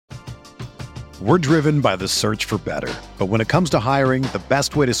We're driven by the search for better. But when it comes to hiring, the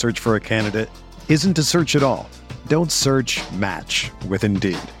best way to search for a candidate isn't to search at all. Don't search, match with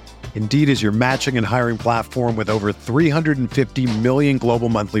Indeed. Indeed is your matching and hiring platform with over 350 million global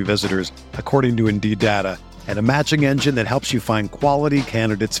monthly visitors, according to Indeed data, and a matching engine that helps you find quality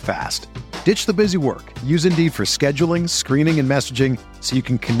candidates fast. Ditch the busy work. Use Indeed for scheduling, screening, and messaging so you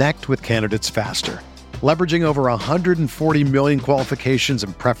can connect with candidates faster. Leveraging over 140 million qualifications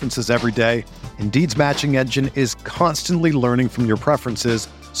and preferences every day, Indeed's matching engine is constantly learning from your preferences,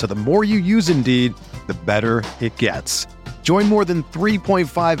 so the more you use Indeed, the better it gets. Join more than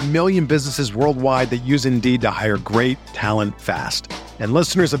 3.5 million businesses worldwide that use Indeed to hire great talent fast. And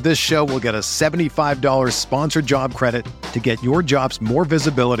listeners of this show will get a $75 sponsored job credit to get your jobs more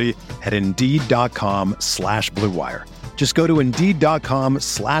visibility at Indeed.com/Blue Wire. Just go to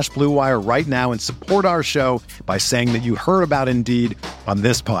Indeed.com/Blue Wire right now and support our show by saying that you heard about Indeed on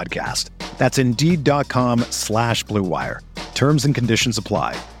this podcast. That's Indeed.com/Blue Wire. Terms and conditions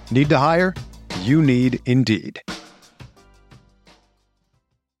apply. Need to hire? You need Indeed.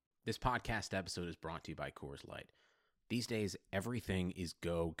 This podcast episode is brought to you by Coors Light. These days, everything is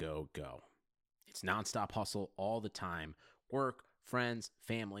go, go, go. It's nonstop hustle all the time. Work, friends,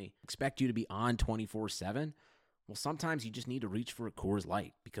 family, expect you to be on 24/7. Well, sometimes you just need to reach for a Coors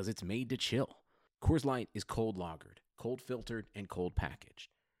Light because it's made to chill. Coors Light is cold lagered, cold filtered, and cold packaged.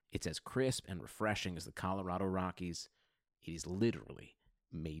 It's as crisp and refreshing as the Colorado Rockies. It is literally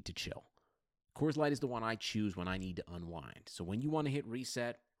made to chill. Coors Light is the one I choose when I need to unwind. So when you want to hit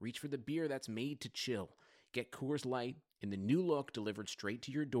reset, reach for the beer that's made to chill. Get Coors Light in the new look delivered straight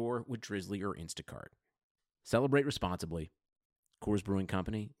to your door with Drizzly or Instacart. Celebrate responsibly. Coors Brewing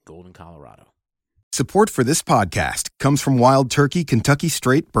Company, Golden, Colorado. Support for this podcast comes from Wild Turkey Kentucky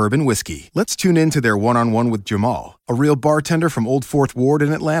Straight Bourbon Whiskey. Let's tune in to their one-on-one with Jamal, a real bartender from Old Fourth Ward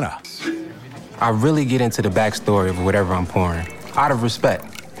in Atlanta. I really get into the backstory of whatever I'm pouring, out of respect.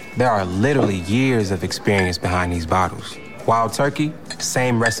 There are literally years of experience behind these bottles. Wild Turkey,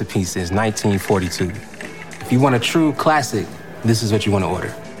 same recipe since 1942. If you want a true classic, this is what you want to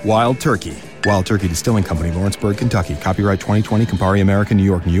order. Wild Turkey. Wild Turkey Distilling Company, Lawrenceburg, Kentucky. Copyright 2020, Campari American, New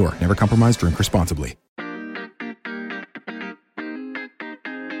York, New York. Never compromise, drink responsibly.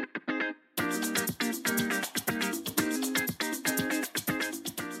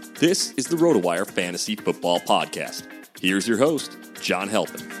 This is the RotoWire Fantasy Football Podcast. Here's your host, John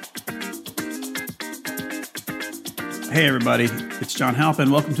Halpin. Hey everybody, it's John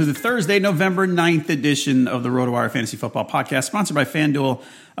Halpin. Welcome to the Thursday, November 9th edition of the RotoWire Fantasy Football Podcast, sponsored by FanDuel.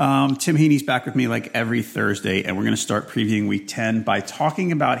 Tim Heaney's back with me like every Thursday, and we're going to start previewing Week 10 by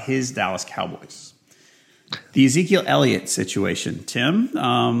talking about his Dallas Cowboys. The Ezekiel Elliott situation. Tim,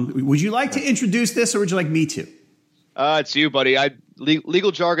 would you like to introduce this, or would you like me to? It's you, buddy.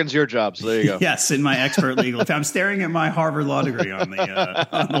 Legal jargon's your job, so there you go. Yes, in my expert legal. I'm staring at my Harvard Law degree on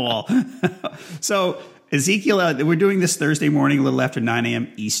the wall. So Ezekiel, we're doing this Thursday morning, a little after 9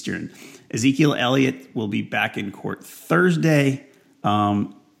 a.m. Eastern. Ezekiel Elliott will be back in court Thursday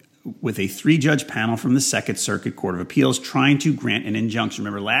with a 3-judge panel from the Second Circuit Court of Appeals trying to grant an injunction.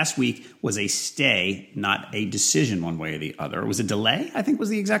 Remember, last week was a stay, not a decision one way or the other. It was a delay, I think was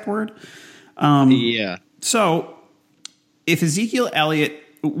the exact word. Yeah. So if Ezekiel Elliott,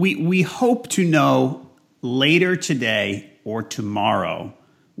 we hope to know later today or tomorrow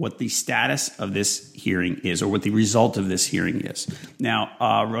what the status of this hearing is, or what the result of this hearing is. Now,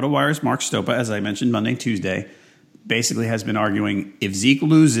 RotoWire's Mark Stopa, as I mentioned Monday and Tuesday, basically has been arguing if Zeke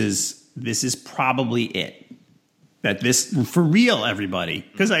loses, this is probably it. That this, for real, everybody.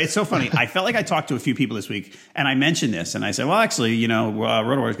 Because it's so funny. I felt like I talked to a few people this week, and I mentioned this, and I said, well, actually,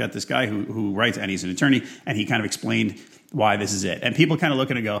 RotoWire's got this guy who writes, and he's an attorney, and he kind of explained why this is it. And people kind of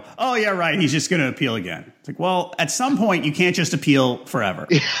look at it and go, oh, yeah, right, he's just going to appeal again. It's like, well, at some point, you can't just appeal forever.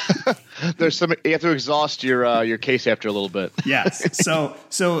 There's some, you have to exhaust your case after a little bit. Yes. So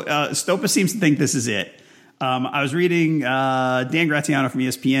Stopa seems to think this is it. I was reading Dan Graziano from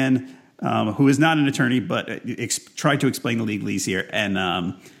ESPN, who is not an attorney, but tried to explain the legalese here.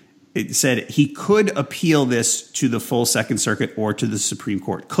 And it said he could appeal this to the full Second Circuit or to the Supreme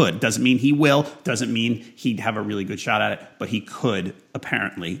Court. Could. Doesn't mean he will. Doesn't mean he'd have a really good shot at it. But he could,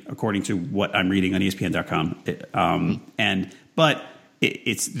 apparently, according to what I'm reading on ESPN.com. But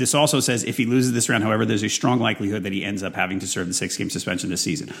this also says if he loses this round, however, there's a strong likelihood that he ends up having to serve the 6-game suspension this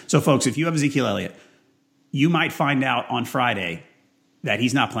season. So, folks, if you have Ezekiel Elliott, you might find out on Friday that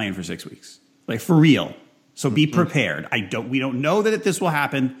he's not playing for 6 weeks. Like, for real. So be prepared. We don't know that this will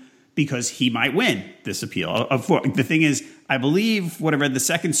happen, because he might win this appeal. The thing is, I believe what I read, the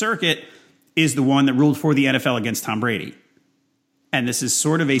Second Circuit is the one that ruled for the NFL against Tom Brady. And this is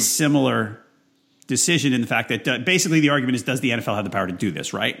sort of a similar decision in the fact that basically the argument is, does the NFL have the power to do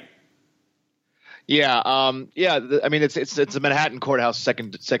this, right? Yeah. I mean, it's a Manhattan courthouse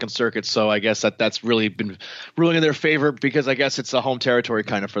second circuit. So I guess that's really been ruling in their favor because I guess it's a home territory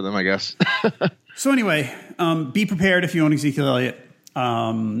kind of for them, I guess. So anyway, be prepared if you own Ezekiel Elliott.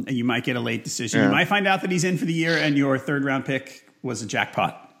 And you might get a late decision. Yeah. You might find out that he's in for the year and your third round pick was a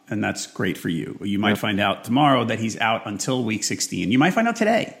jackpot. And that's great for you. You might find out tomorrow that he's out until week 16. You might find out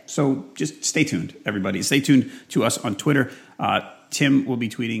today. So just stay tuned, everybody. Stay tuned to us on Twitter. Tim will be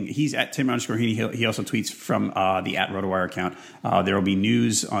tweeting. He's at Tim_Heaney. He also tweets from the @RotoWire account. There will be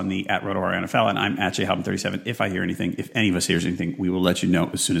news on the @RotoWire NFL, and I'm at JHalpin37. If I hear anything, if any of us hears anything, we will let you know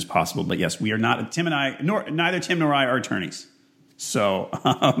as soon as possible. But yes, we are not, neither Tim nor I are attorneys. So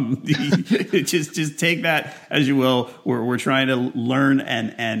just take that as you will. We're trying to learn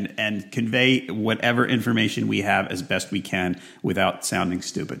and convey whatever information we have as best we can without sounding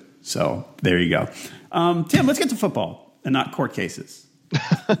stupid. So there you go. Tim, let's get to football and not court cases.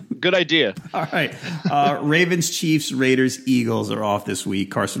 Good idea. All right. Ravens, Chiefs, Raiders, Eagles are off this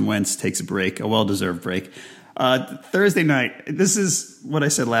week. Carson Wentz takes a break, a well-deserved break. Thursday night, this is what I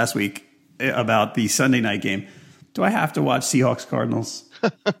said last week about the Sunday night game. Do I have to watch Seahawks Cardinals?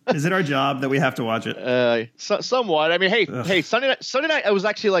 Is it our job that we have to watch it? Somewhat. I mean, hey, Sunday night, it was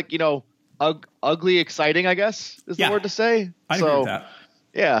actually ugly exciting, I guess is the word to say. I agree with that.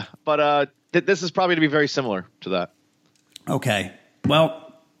 Yeah, but this is probably going to be very similar to that. Okay.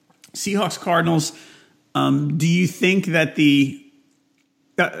 Well, Seahawks Cardinals. Do you think that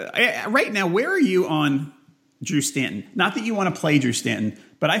right now, where are you on Drew Stanton? Not that you want to play Drew Stanton,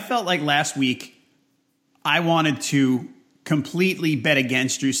 but I felt like last week I wanted to completely bet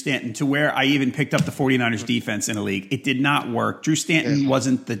against Drew Stanton to where I even picked up the 49ers defense in a league. It did not work. Drew Stanton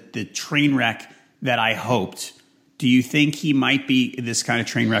wasn't the train wreck that I hoped. Do you think he might be this kind of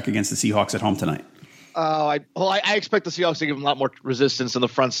train wreck against the Seahawks at home tonight? I expect the Seahawks to give him a lot more resistance in the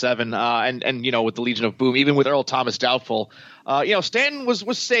front seven, and with the Legion of Boom, even with Earl Thomas doubtful. Stanton was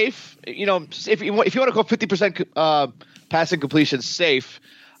safe. If you want to go 50% passing completion safe.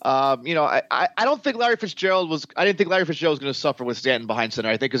 I don't think Larry Fitzgerald was. I didn't think Larry Fitzgerald was going to suffer with Stanton behind center.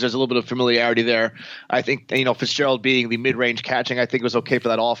 I think because there's a little bit of familiarity there. I think Fitzgerald being the mid-range catching, I think was okay for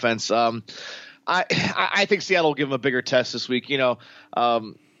that offense. I think Seattle will give him a bigger test this week.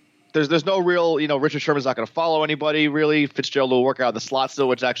 There's no real, Richard Sherman's not going to follow anybody really. Fitzgerald will work out the slot still,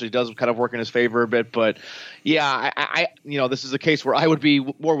 which actually does kind of work in his favor a bit. But yeah, I this is a case where I would be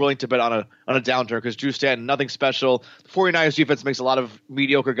more willing to bet on a downturn because Drew Stanton, nothing special. The 49ers defense makes a lot of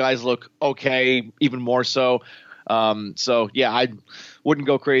mediocre guys look okay, even more so. I wouldn't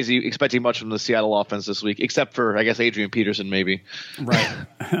go crazy expecting much from the Seattle offense this week, except for, I guess, Adrian Peterson maybe.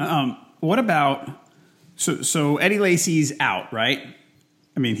 Right. What about so Eddie Lacy's out, right?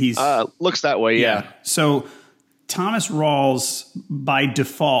 I mean, he's looks that way. Yeah. So Thomas Rawls by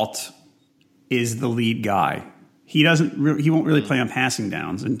default is the lead guy. He won't really play on passing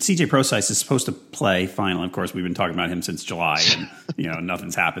downs. And CJ Prosise is supposed to play finally. Of course, we've been talking about him since July, and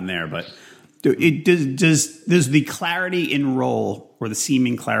nothing's happened there. But does the clarity in role or the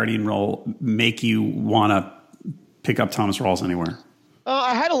seeming clarity in role make you want to pick up Thomas Rawls anywhere?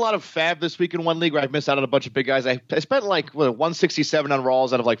 I had a lot of fab this week in one league where I missed out on a bunch of big guys. I spent 167 on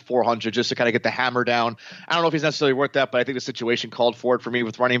Rawls out of 400 just to kind of get the hammer down. I don't know if he's necessarily worth that, but I think the situation called for it for me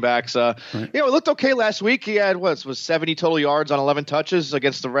with running backs. Right. It looked okay last week. He had was 70 total yards on 11 touches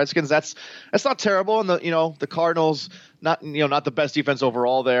against the Redskins. That's not terrible. And the Cardinals, not the best defense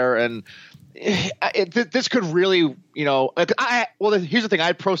overall there. And this could really, here's the thing. I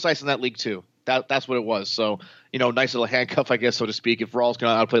had Prosise in that league too. That's what it was. So, nice little handcuff, I guess, so to speak. If Rawls can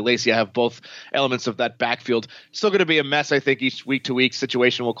outplay Lacy, I have both elements of that backfield. Still going to be a mess, I think, each week-to-week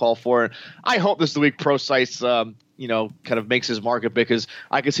situation will call for it. I hope this is the week Prosise, kind of makes his mark a bit because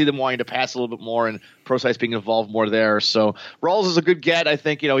I can see them wanting to pass a little bit more and Prosise being involved more there. So Rawls is a good get. I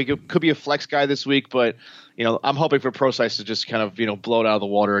think, he could be a flex guy this week, but, I'm hoping for Prosise to just kind of, blow it out of the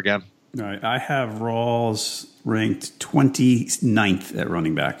water again. All right. I have Rawls ranked 29th at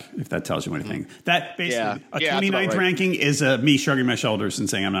running back, if that tells you anything. That basically, a 29th ranking is me shrugging my shoulders and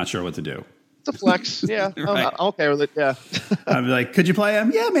saying I'm not sure what to do. It's a flex. Yeah. Right. I'm okay with it. Yeah. I'd be like, could you play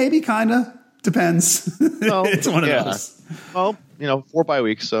him? Yeah, maybe, kind of. Depends. It's one of those. Well, 4 bye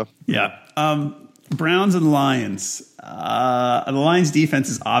weeks, so. Yeah. Browns and Lions. The Lions defense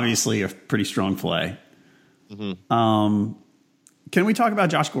is obviously a pretty strong play. Mm-hmm. Can we talk about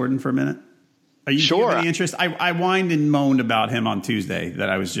Josh Gordon for a minute? Are you sure? Any interest? I whined and moaned about him on Tuesday that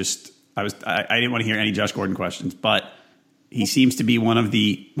I didn't want to hear any Josh Gordon questions, but he seems to be one of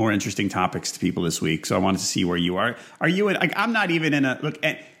the more interesting topics to people this week. So I wanted to see where you are. Are you in? I'm not even in a look.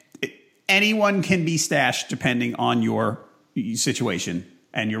 anyone can be stashed depending on your situation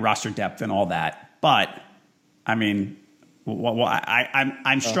and your roster depth and all that. But I mean,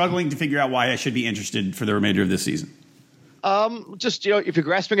 I'm struggling to figure out why I should be interested for the remainder of this season. Just, if you're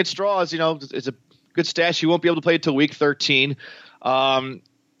grasping at straws, it's a good stash. You won't be able to play until week 13.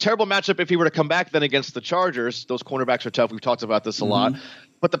 Terrible matchup if he were to come back then against the Chargers. Those cornerbacks are tough. We've talked about this a lot.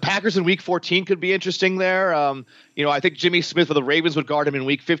 But the Packers in week 14 could be interesting there. I think Jimmy Smith for the Ravens would guard him in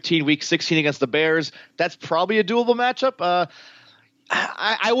week 15, week 16 against the Bears. That's probably a doable matchup.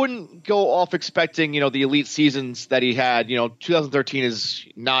 I wouldn't go off expecting, the elite seasons that he had. 2013 is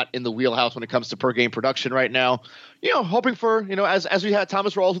not in the wheelhouse when it comes to per game production right now. Hoping for, as we had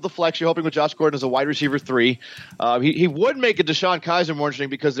Thomas Rawls with the flex, you're hoping with Josh Gordon as a wide receiver 3. He would make a Deshaun Kaiser more interesting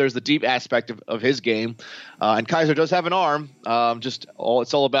because there's the deep aspect of his game. And Kaiser does have an arm. It's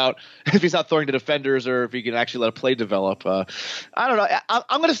all about if he's not throwing to defenders or if he can actually let a play develop. I don't know.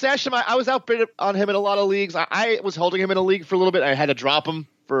 I'm going to stash him. I was outbid on him in a lot of leagues. I was holding him in a league for a little bit. I had to drop him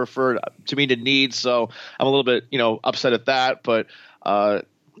for to meet a need. So I'm a little bit, upset at that. But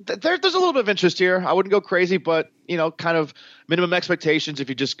there's a little bit of interest here. I wouldn't go crazy, but kind of minimum expectations. If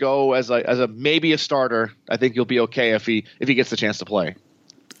you just go as a maybe a starter, I think you'll be okay if he gets the chance to play.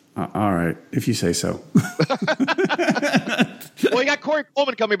 All right, if you say so. Well, you got Corey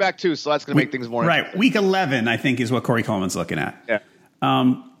Coleman coming back too, so that's going to make things more right. Week 11, I think, is what Corey Coleman's looking at. Yeah.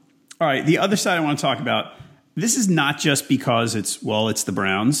 All right, the other side I want to talk about. This is not just because it's the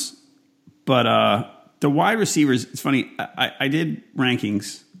Browns, but the wide receivers. It's funny. I did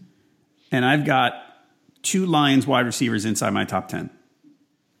rankings, and I've got 2 Lions wide receivers inside my top 10.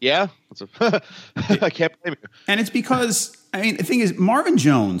 Yeah, I can't blame you. And it's because, the thing is, Marvin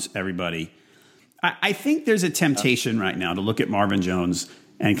Jones, everybody, I think there's a temptation right now to look at Marvin Jones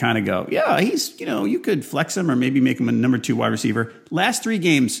and kind of go, yeah, he's, you could flex him or maybe make him a number 2 wide receiver. Last 3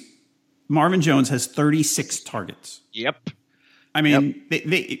 games, Marvin Jones has 36 targets. Yep.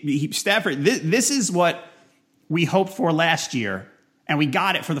 Stafford, this is what we hoped for last year. And we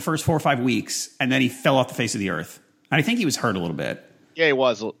got it for the first 4 or 5 weeks, and then he fell off the face of the earth. And I think he was hurt a little bit. Yeah, he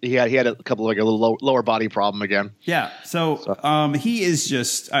was. He had a couple a little lower body problem again. Yeah. So he is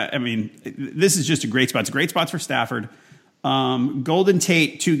just. This is just a great spot. It's a great spot for Stafford. Golden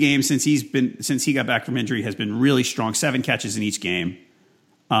Tate 2 games since he got back from injury has been really strong. 7 catches in each game.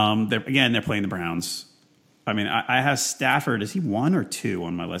 They're playing the Browns. I have Stafford. Is he 1 or 2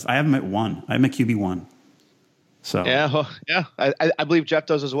 on my list? I have him at 1. I have him at QB1. So yeah. I believe Jeff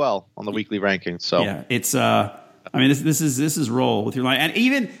does as well on the weekly rankings. So yeah, it's this is roll with your line, and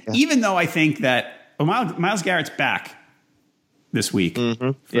even though I think that Myles Garrett's back this week for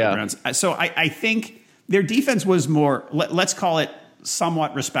the Browns, so I think their defense was more, let's call it,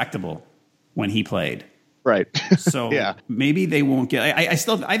 somewhat respectable when he played. Right. So maybe they won't get. I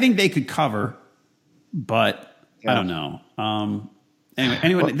think they could cover, but I don't know.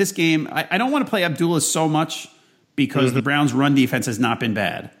 Anyway, this game I don't want to play Abdullah so much, because the Browns' run defense has not been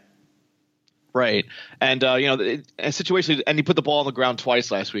bad. Right. And, a situation, and he put the ball on the ground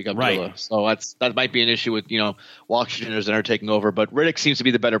twice last week, Abdullah. Right. So that might be an issue with, Washington and Center taking over. But Riddick seems to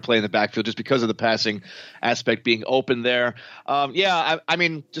be the better play in the backfield just because of the passing aspect being open there.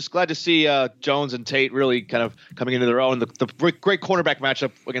 Just glad to see Jones and Tate really kind of coming into their own. The great cornerback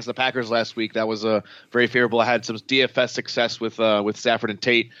matchup against the Packers last week, that was very favorable. I had some DFS success with Stafford and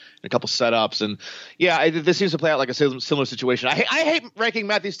Tate in a couple setups. And, this seems to play out like a similar situation. I hate ranking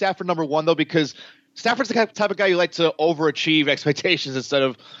Matthew Stafford number 1, though, because Stafford's the type of guy you like to overachieve expectations instead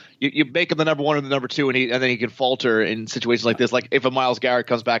of you make him the number 1 or the number 2, and then he can falter in situations like this. Like if a Myles Garrett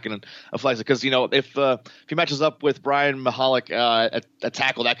comes back in a flex, because if he matches up with Brian Mahalik at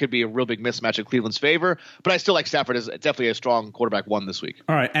tackle, that could be a real big mismatch in Cleveland's favor. But I still like Stafford as definitely a strong quarterback 1 this week.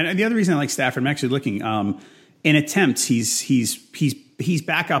 All right, and the other reason I like Stafford, I'm actually looking in attempts. He's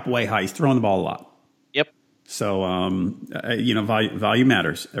back up way high. He's throwing the ball a lot. Yep. So value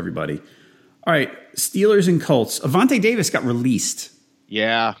matters, everybody. All right, Steelers and Colts. Avonte Davis got released.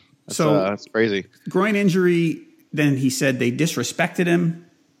 Yeah, that's crazy. Groin injury. Then he said they disrespected him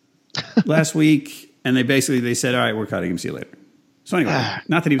last week, and they said, "All right, we're cutting him. See you later." So anyway,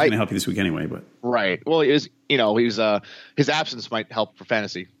 not that he was going to help you this week anyway, but right. Well, his absence might help for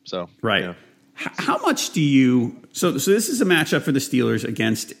fantasy. So right. How much do you? So this is a matchup for the Steelers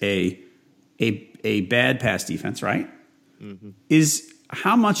against a bad pass defense, right? Mm-hmm.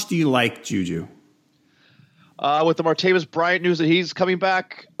 How much do you like Juju? With the Martavis Bryant news that he's coming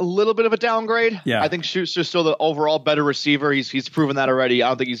back, a little bit of a downgrade. Yeah. I think Schuster's still the overall better receiver. He's proven that already. I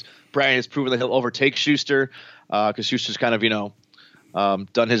don't think Bryant has proven that he'll overtake Schuster, because Schuster's kind of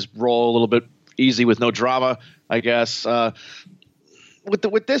done his role a little bit easy with no drama, I guess.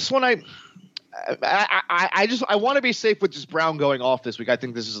 with this one, I want to be safe with just Brown going off this week. I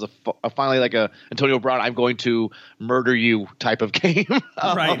think this is a finally like a Antonio Brown, I'm going to murder you type of game.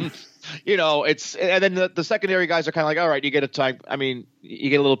 Right. It's, and then the secondary guys are kind of like, all right, you get a time. I mean, you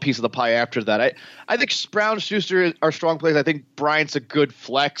get a little piece of the pie after that. I think Brown, Schuster are strong players. I think Bryant's a good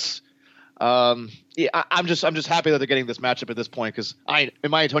flex. I'm just happy that they're getting this matchup at this point, because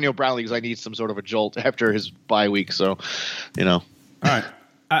in my Antonio Brown leagues, I need some sort of a jolt after his bye week. So, All right.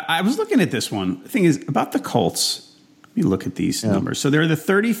 I was looking at this one. The thing is about the Colts. Let me look at these numbers. So they're the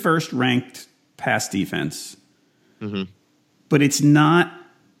 31st ranked pass defense, but it's not.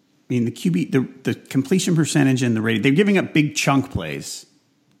 I mean, the QB, the completion percentage and the rating. They're giving up big chunk plays,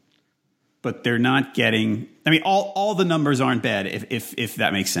 but they're not getting. I mean, all the numbers aren't bad if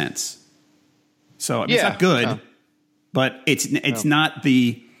that makes sense. So it's not good, but it's not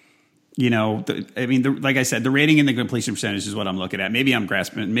the. Like I said, the rating and the completion percentage is what I'm looking at. Maybe I'm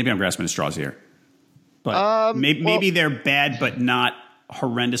grasping at straws here, but maybe they're bad, but not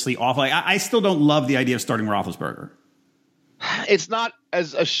horrendously awful. Like, I still don't love the idea of starting Roethlisberger. It's not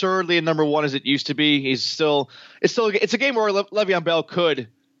as assuredly a number one as it used to be. It's a game where Le'Veon Bell could,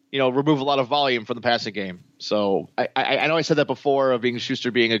 remove a lot of volume from the passing game. So I know I said that before of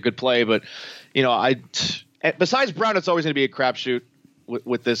Schuster being a good play, but besides Brown, it's always going to be a crapshoot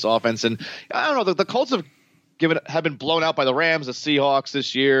with this offense. And I don't know, the Colts have been blown out by the Rams, the Seahawks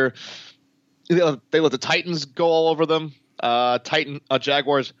this year. They let the Titans go all over them.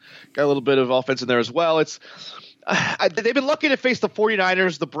 Jaguars got a little bit of offense in there as well. They've been lucky to face the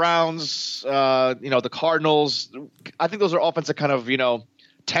 49ers, the Browns, the Cardinals. I think those are offenses that kind of,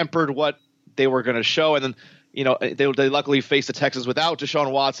 tempered what they were going to show. And then, they luckily faced the Texans without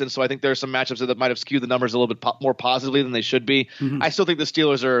Deshaun Watson. So I think there are some matchups that might have skewed the numbers a little bit more positively than they should be. I still think the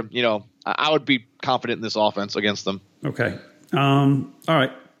Steelers are, I would be confident in this offense against them. Okay. All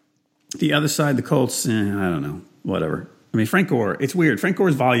right. The other side, the Colts, I don't know. Whatever. I mean, Frank Gore, it's weird. Frank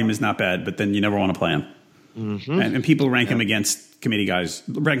Gore's volume is not bad, but then you never want to play him. And people rank him against committee guys,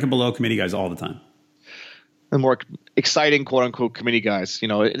 rank him below committee guys all the time. The more exciting, quote unquote, committee guys.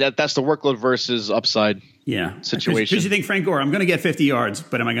 That's the workload versus upside situation. Because you think, Frank Gore, I'm going to get 50 yards,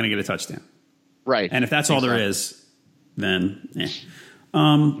 but am I going to get a touchdown? Right. And if that's all there is, then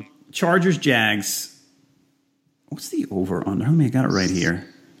Chargers, Jags. What's the over under? I got it right here.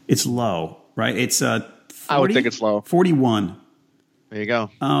 It's low, right? It's 40, I would think it's low. 41. There you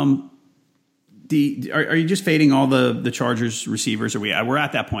go. Are you just fading all the Chargers receivers? We're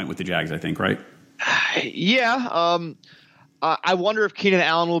at that point with the Jags, I think, right? Yeah. I wonder if Keenan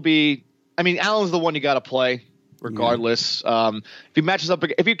Allen will be. I mean, Allen's the one you got to play regardless. If he matches up,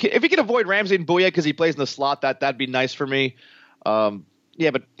 if you can avoid Ramsey and Bouye because he plays in the slot, that'd be nice for me. But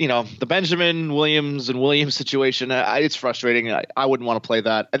the Benjamin Williams situation, it's frustrating. I wouldn't want to play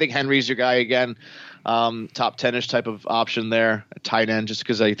that. I think Henry's your guy again. Top 10-ish type of option there, a tight end, just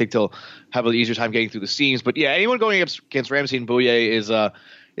because I think they'll have an easier time getting through the seams. But yeah, anyone going against Ramsey and Bouye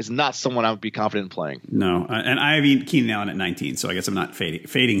is not someone I would be confident in playing. No, and I have Keenan Allen at 19, so I guess I'm not fading.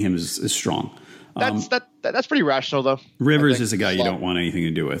 Fading him is strong. That's pretty rational, though. Rivers is a guy you don't want anything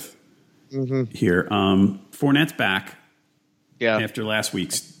to do with here. Fournette's back after last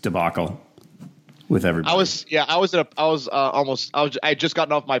week's debacle with everybody. I had just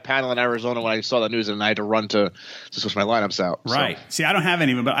gotten off my panel in Arizona when I saw the news, and I had to run to switch my lineups out. Right. So. See, I don't have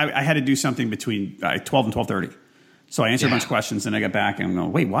any, but I had to do something between 12 and 12:30. So I answered a bunch of questions, and I got back, and I'm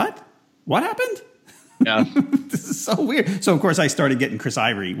going, wait, what? What happened? Yeah. This is so weird. So, of course, I started getting Chris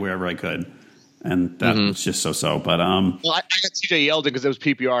Ivory wherever I could, and that was just so-so. But well, I got TJ Yeldon because it was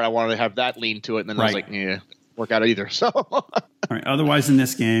PPR, and I wanted to have that lean to it, and then I was like, work out either. So, all right. Otherwise, in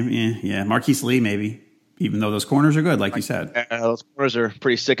this game, Marquise Lee maybe, even though those corners are good, like you said. Yeah, those corners are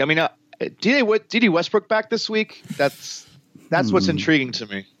pretty sick. I mean, D.D. Westbrook back this week? That's what's intriguing to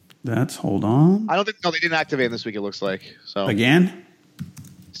me. Hold on. I don't think they didn't activate him this week. It looks like so again.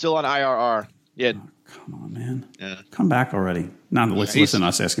 Still on IRR. Yeah. Oh, come on, man. Yeah. Come back already. Not listen to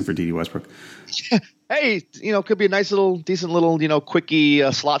us asking for D.D. Westbrook. Hey, could be a decent little,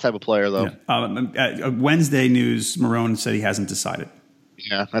 quickie slot type of player though. Yeah. Wednesday news. Marone said he hasn't decided.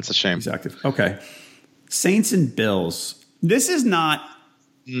 Yeah, that's a shame. He's active. Okay. Saints and Bills. This is not.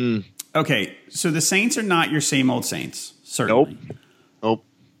 Okay, so the Saints are not your same old Saints. Certainly. Nope.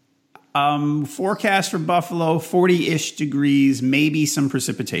 Forecast for Buffalo, 40-ish degrees, maybe some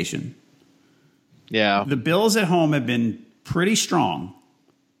precipitation. Yeah. The Bills at home have been pretty strong.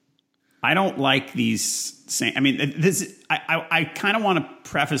 I don't like these Saints. I mean, I kind of want to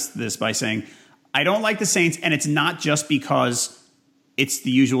preface this by saying I don't like the Saints, and it's not just because it's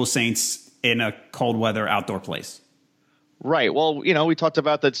the usual Saints in a cold weather outdoor place. Right. Well, we talked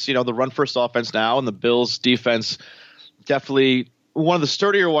about that's, the run first offense now, and the Bills defense definitely one of the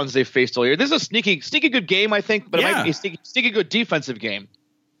sturdier ones they've faced all year. This is a sneaky good game, I think, but it might be a sneaky good defensive game.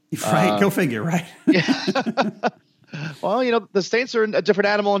 Right. Go figure. Right. Yeah. Well, the Saints are a different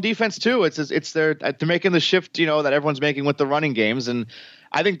animal on defense too. They're making the shift, that everyone's making with the running games, and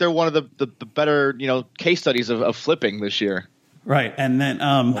I think they're one of the better, case studies of flipping this year. Right. And then,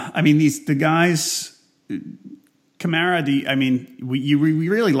 the guys, Kamara, we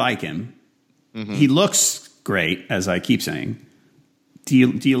really like him. Mm-hmm. He looks great, as I keep saying. Do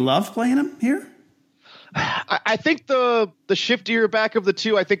you love playing him here? I think the shiftier back of the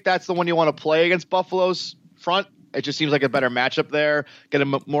two, I think that's the one you want to play against Buffalo's front. It just seems like a better matchup there. Get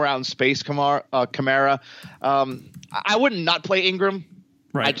him more out in space, Kamara. I wouldn't not play Ingram.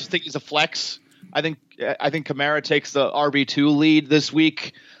 Right. I just think he's a flex. I think Kamara takes the RB2 lead this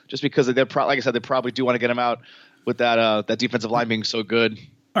week, just because like I said, they probably do want to get him out with that defensive line being so good.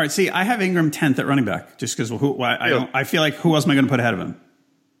 All right. See, I have Ingram 10th at running back, just because I feel like who else am I going to put ahead of him?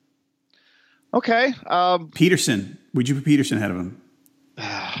 Okay. Peterson. Would you put Peterson ahead of him?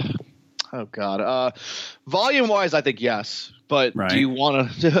 Oh God. Volume wise, I think yes. But right. Do you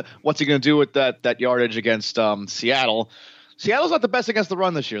want to? What's he going to do with that yardage against Seattle? Seattle's not the best against the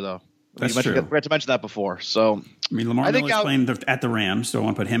run this year, though. That's true. We had to mention that before. So Lamar Miller's playing at the Rams, so I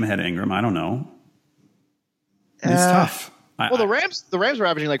want to put him ahead of Ingram. I don't know. It's tough. The Rams were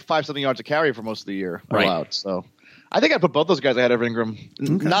averaging like 5-something yards a carry for most of the year allowed. Right. So I think I'd put both those guys ahead of Ingram.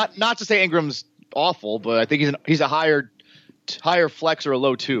 Okay. Not to say Ingram's awful, but I think he's a higher flex or a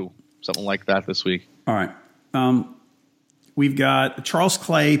low 2, something like that this week. All right. We've got Charles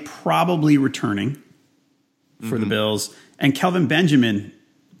Clay probably returning for the Bills, and Kelvin Benjamin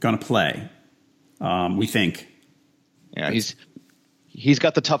going to play. We think. Yeah, he's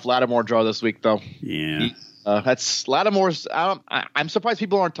got the tough Lattimore draw this week, though. Yeah. That's Lattimore's. I'm surprised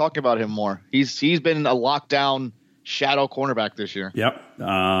people aren't talking about him more. He's been a lockdown shadow cornerback this year. Yep.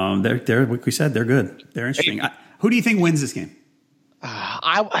 They're like we said, they're good. They're interesting. Who do you think wins this game?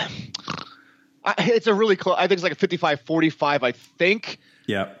 It's a really close. I think it's like a 55-45. I think.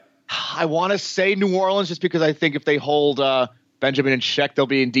 Yep. I want to say New Orleans just because I think if they hold Benjamin in check, they'll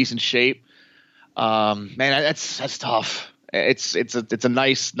be in decent shape. Man, that's tough. It's a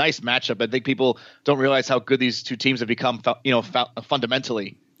nice matchup. I think people don't realize how good these two teams have become,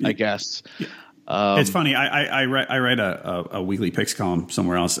 fundamentally, I guess. Yeah. It's funny. I write a weekly picks column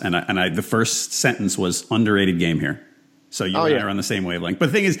somewhere else, and the first sentence was underrated game here. So you and I are on the same wavelength.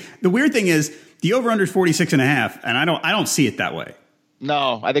 But the weird thing is the over under is 46.5, and I don't see it that way.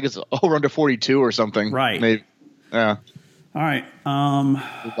 No, I think it's over under 42 or something. Right. Maybe. Yeah. All right.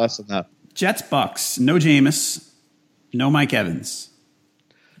 Less than that. Jets Bucks. No Jameis. No Mike Evans.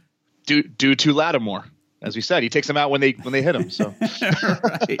 Due to Lattimore, as we said, he takes them out when they hit him. So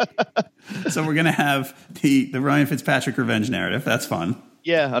right. So we're gonna have the Ryan Fitzpatrick revenge narrative. That's fun.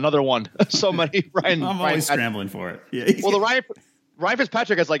 Yeah, another one. So many Ryan. I'm always scrambling for it. Yeah. Well, the Ryan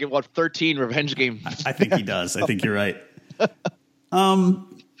Fitzpatrick has 13 revenge games. I think he does. I think you're right.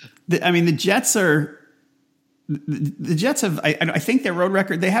 The Jets are. The Jets have. I think their road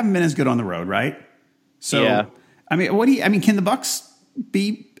record. They haven't been as good on the road, right? So. Yeah. Can the Bucks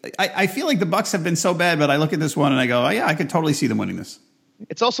be? I feel like the Bucks have been so bad, but I look at this one and I go, oh, yeah, I could totally see them winning this.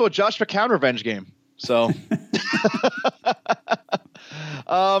 It's also a Josh McCown revenge game. So,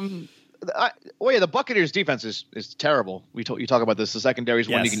 the Buccaneers defense is terrible. You talk about this. The secondary is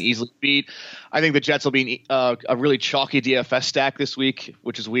one you can easily beat. I think the Jets will be a really chalky DFS stack this week,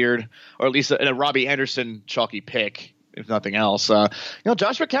 which is weird, or at least a Robbie Anderson chalky pick. If nothing else,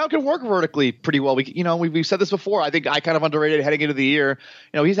 Josh McCown can work vertically pretty well. We've said this before. I think I kind of underrated heading into the year.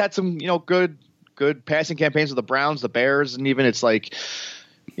 He's had some, good passing campaigns with the Browns, the Bears, and even it's like,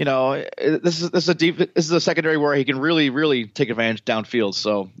 this is a secondary where he can really, really take advantage downfield.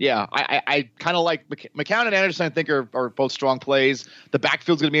 So yeah, I kind of like McCown and Anderson. I think are both strong plays. The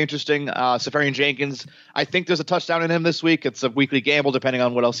backfield's going to be interesting. Safarian Jenkins, I think there's a touchdown in him this week. It's a weekly gamble depending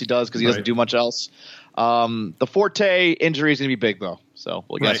on what else he does because he doesn't do much else. The Forte injury is going to be big though, so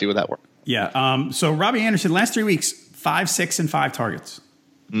we'll gotta see what that works. Yeah. So Robbie Anderson, last 3 weeks, 5, 6, and 5 targets.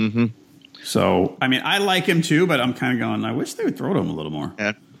 Mm-hmm. So I like him too, but I'm kind of going. I wish they would throw to him a little more.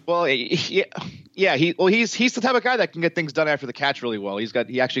 Yeah. Well, he's the type of guy that can get things done after the catch really well.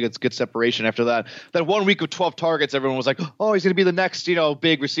 He actually gets good separation after that. That 1 week of 12 targets, everyone was like, oh, he's going to be the next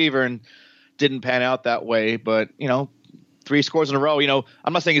big receiver, and didn't pan out that way. But 3 scores in a row.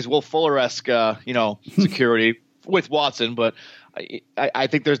 I'm not saying he's Will Fuller-esque, security with Watson, but I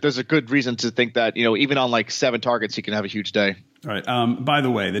think there's a good reason to think that, even on 7 targets, he can have a huge day. All right. By the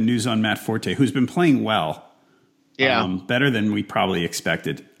way, the news on Matt Forte, who's been playing well. Yeah. Better than we probably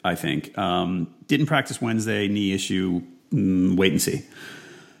expected, I think. Didn't practice Wednesday, knee issue. Wait and see.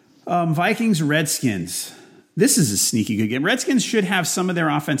 Vikings, Redskins. This is a sneaky good game. Redskins should have some of their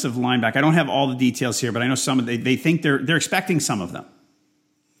offensive line back. I don't have all the details here, but I know some of they think they're expecting some of them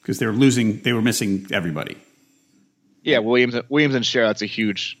because they were missing everybody. Yeah, Williams and Scher, that's a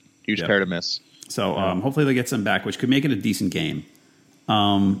huge pair to miss. So hopefully they'll get some back, which could make it a decent game.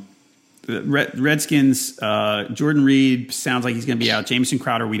 The Redskins, Jordan Reed sounds like he's going to be out. Jamison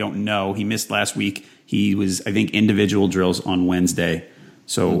Crowder, we don't know. He missed last week. He was, I think, individual drills on Wednesday.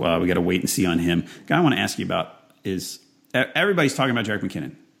 So we got to wait and see on him. Guy I want to ask you about is everybody's talking about Jerick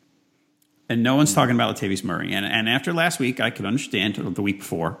McKinnon. And no one's talking about Latavius Murray. And after last week, I could understand, or the week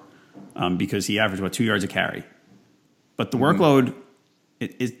before, because he averaged, 2 yards a carry. But the workload,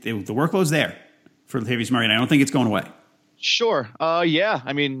 the workload's there for Latavius Murray, and I don't think it's going away. Sure. Yeah.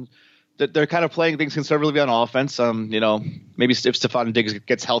 I mean, they're kind of playing things conservatively on offense. Maybe if Stephon Diggs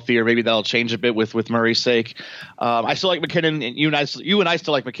gets healthier, maybe that'll change a bit with Murray's sake. I still like McKinnon, and you and I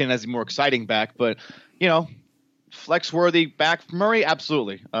still like McKinnon as a more exciting back, but flex worthy back Murray,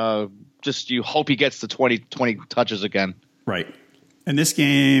 absolutely. Just you hope he gets the 20 touches again. Right. And this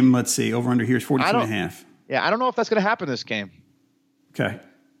game, let's see, over under here is 42.5. Yeah, I don't know if that's going to happen this game. Okay.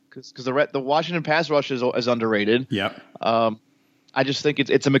 Because the Washington pass rush is underrated. Yep. I just think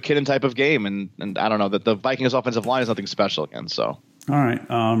it's a McKinnon type of game, and I don't know that the Vikings offensive line is nothing special again. So, all right,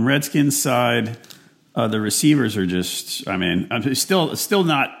 Redskins side, the receivers are just. I mean, I'm still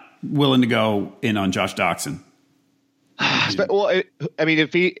not willing to go in on Josh Doxson. Well, if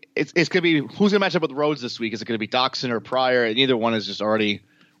it's going to be who's going to match up with Rhodes this week? Is it going to be Doxson or Pryor? And either one is just already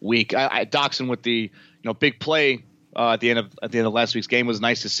weak. Doxson with the big play. At the end of last week's game was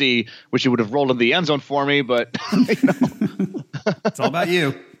nice to see, which he would have rolled in the end zone for me, but it's all about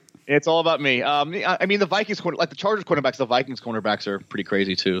you. It's all about me. I mean, the Vikings like the Chargers cornerbacks, the Vikings cornerbacks are pretty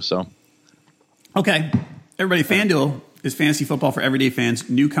crazy too. So, okay, everybody, FanDuel is fantasy football for everyday fans.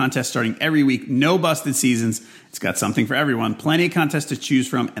 New contests starting every week. No busted seasons. It's got something for everyone. Plenty of contests to choose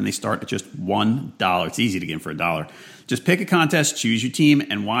from, and they start at just $1. It's easy to get for $1. Just pick a contest, choose your team,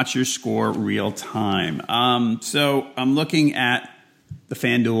 and watch your score real time. So I'm looking at the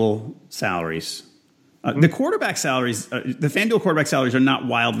FanDuel salaries. The quarterback salaries, the FanDuel quarterback salaries are not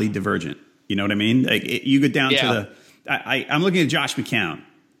wildly divergent. You know what I mean? You go down to I'm looking at Josh McCown,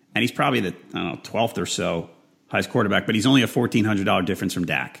 and he's probably the 12th or so highest quarterback, but he's only a $1,400 difference from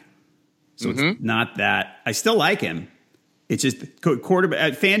Dak. So it's not that. I still like him. It's just quarterback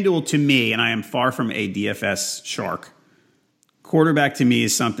at FanDuel to me, and I am far from a DFS shark. Quarterback to me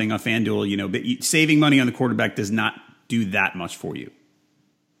is something on FanDuel, but saving money on the quarterback does not do that much for you.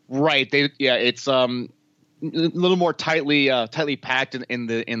 Right. It's a little more tightly packed in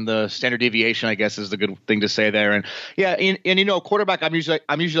the standard deviation, I guess, is the good thing to say there. And quarterback, I'm usually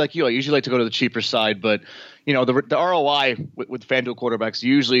like you. I usually like to go to the cheaper side, but the ROI with FanDuel quarterbacks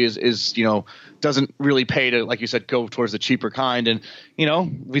usually is doesn't really pay to, like you said, go towards the cheaper kind. And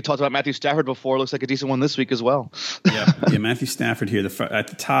we talked about Matthew Stafford before. Looks like a decent one this week as well. Yeah, Matthew Stafford here at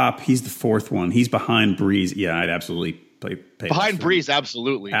the top. He's the fourth one. He's behind Breeze. Yeah, I'd absolutely pay behind Breeze.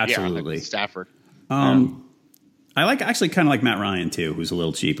 Absolutely. Yeah, Stafford. I kind of like Matt Ryan too, who's a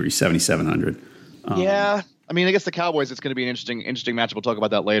little cheaper. He's $7,700. Yeah, I mean, I guess the Cowboys. It's going to be an interesting matchup. We'll talk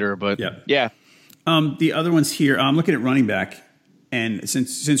about that later. But yeah. The other ones here, I'm looking at running back, and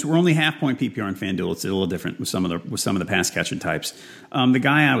since we're only half point PPR on FanDuel, it's a little different with some of the pass catcher types. The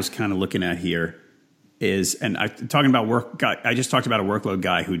guy I was kind of looking at here is, and I just talked about a workload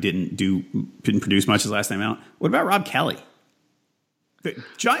guy who didn't produce much his last time out. What about Rob Kelly?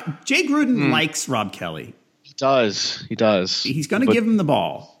 Jay Gruden likes Rob Kelly. He does. He's going to give him the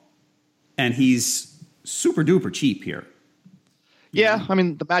ball, and he's super duper cheap here. Yeah, I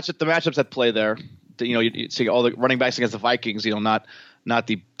mean the matchups at play there. You see all the running backs against the Vikings. Not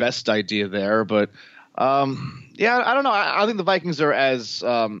the best idea there, but I don't know. I think the Vikings are as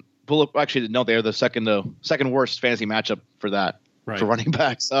actually no, they're the second worst fantasy matchup for that for running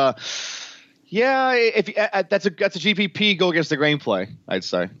backs. If that's a GPP go against the grain play, I'd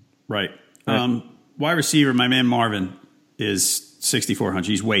say. Right. Wide receiver, my man Marvin is $6,400.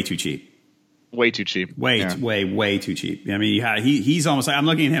 He's way too cheap. Way too cheap. Way too cheap. I mean, he's almost. I'm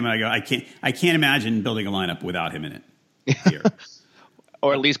looking at him and I go, I can't imagine building a lineup without him in it. Here.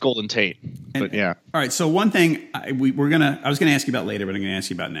 Or at least Golden Tate. But yeah. All right. So one thing I was going to ask you about later, but I'm going to ask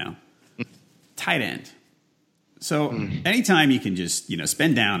you about now. Tight end. So anytime you can just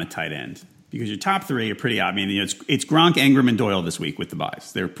spend down a tight end because your top three are pretty obvious. I mean, it's Gronk, Ingram, and Doyle this week with the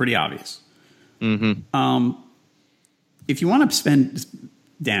buys. They're pretty obvious. Mm-hmm. If you want to spend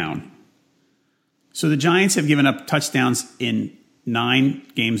down. So the Giants have given up touchdowns in 9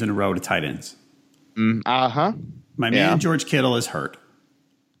 games in a row to tight ends. Uh-huh. My man George Kittle is hurt.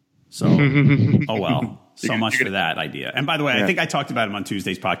 So, oh well. So much for that idea. And by the way, I think I talked about him on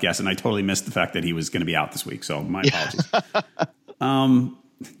Tuesday's podcast, and I totally missed the fact that he was going to be out this week. So my apologies.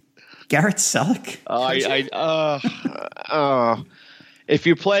 Garrett Selleck. If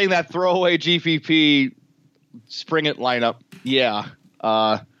you're playing that throwaway GPP spring it lineup,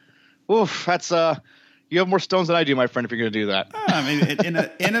 that's you have more stones than I do, my friend. If you're going to do that, I mean,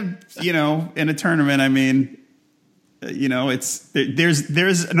 in a tournament, I mean. There's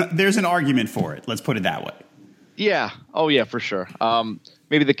an argument for it. Let's put it that way. Yeah. Oh yeah, for sure.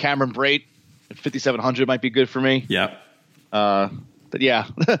 Maybe the Cameron Brate at 5,700 might be good for me. Yep. But yeah.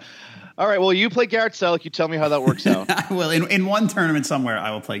 All right. Well, you play Garrett Selleck. You tell me how that works out. Well, in one tournament somewhere,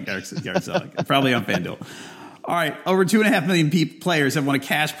 I will play Garrett Selleck. Probably on FanDuel. All right, over 2.5 million players have won a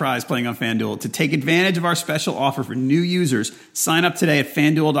cash prize playing on FanDuel. To take advantage of our special offer for new users, sign up today at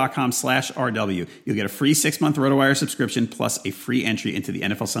FanDuel.com/RW. You'll get a free 6-month RotoWire subscription plus a free entry into the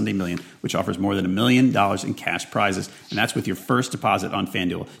NFL Sunday Million, which offers more than $1 million in cash prizes, and that's with your first deposit on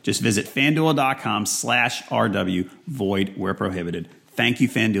FanDuel. Just visit FanDuel.com/RW, void where prohibited. Thank you,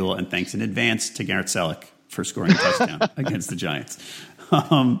 FanDuel, and thanks in advance to Garrett Selleck for scoring a touchdown against the Giants.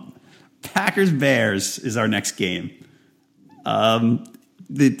 Packers-Bears is our next game.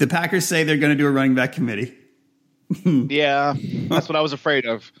 The Packers say they're going to do a running back committee. Yeah, that's what I was afraid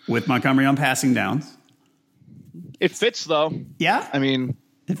of. With Montgomery on passing downs. It fits, though. Yeah. I mean...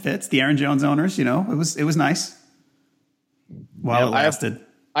 It fits. The Aaron Jones owners, it was nice while it lasted.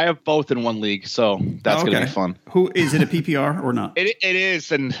 I have both in one league, so that's going to be fun. Who is it, a PPR or not? It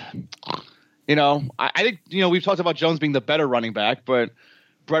is, and, I think, we've talked about Jones being the better running back, but...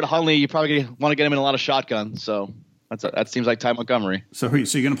 Brett Hundley, you probably want to get him in a lot of shotguns, so that seems like Ty Montgomery. So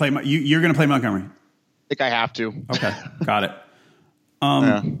you're going to play? You're going to play Montgomery? I think I have to. Okay, got it.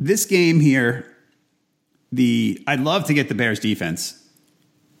 This game here, I'd love to get the Bears defense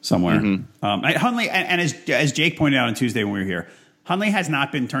somewhere. Hundley, and as Jake pointed out on Tuesday when we were here, Hundley has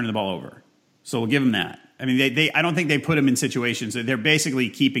not been turning the ball over, so we'll give him that. I mean, I don't think they put him in situations. They're basically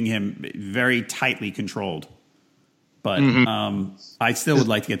keeping him very tightly controlled. But I still would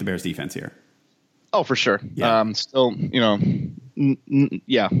like to get the Bears defense here. Oh, for sure. Yeah. Still,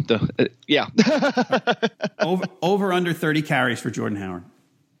 yeah. Over under 30 carries for Jordan Howard.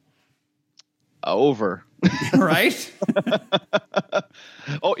 Over. Right?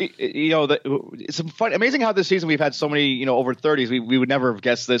 It's amazing how this season we've had so many, over 30s. We would never have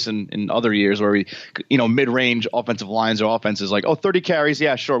guessed this in other years where we, mid-range offensive lines or offenses like, 30 carries.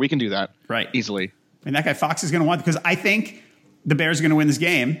 Yeah, sure. We can do that. Right. Easily. And that guy Fox is going to want, because I think the Bears are going to win this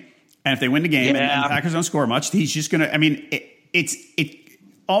game. And if they win the game and the Packers don't score much, he's just going to, it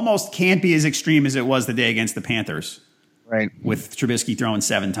almost can't be as extreme as it was the day against the Panthers. Right. With Trubisky throwing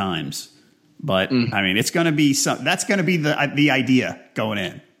 7 times. But it's going to be that's going to be the idea going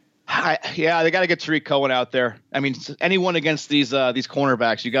in. They got to get Tariq Cohen out there. I mean, anyone against these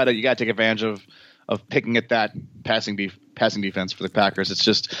cornerbacks, you got to take advantage of picking at that passing defense for the Packers. It's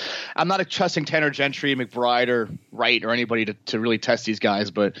just, I'm not trusting Tanner Gentry, McBride, or Wright, or anybody to really test these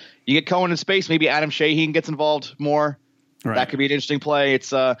guys. But you get Cohen in space, maybe Adam Shaheen gets involved more. Right. That could be an interesting play. It's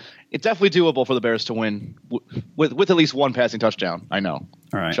definitely doable for the Bears to win with at least one passing touchdown. I know.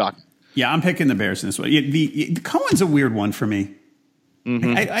 All right. Shock. Yeah, I'm picking the Bears in this one. The Cohen's a weird one for me.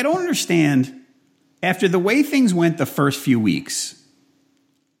 I don't understand, after the way things went the first few weeks,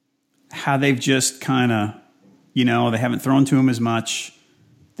 how they've just kind of, they haven't thrown to him as much.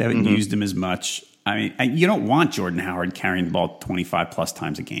 They haven't used him as much. I mean, you don't want Jordan Howard carrying the ball 25 plus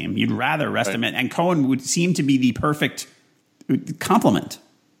times a game. You'd rather rest him in. And Cohen would seem to be the perfect complement.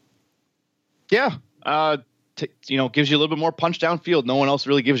 Yeah. Gives you a little bit more punch downfield. No one else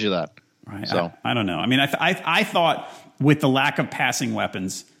really gives you that. Right. So I don't know. I mean, I thought with the lack of passing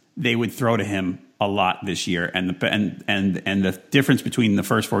weapons, they would throw to him a lot this year, and the difference between the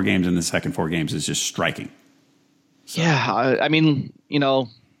first 4 games and the second 4 games is just striking. So. Yeah, I mean,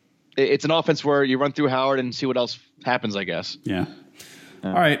 it's an offense where you run through Howard and see what else happens, I guess. Yeah.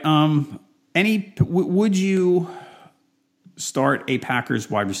 All right. Would you start a Packers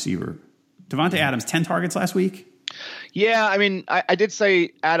wide receiver? Devontae Adams, 10 targets last week. Yeah, I mean, I did say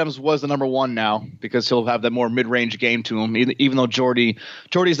Adams was the number 1 now because he'll have that more mid-range game to him. Even though Jordy's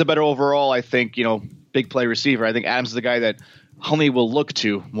the better overall, I think, big play receiver. I think Adams is the guy that Hundley will look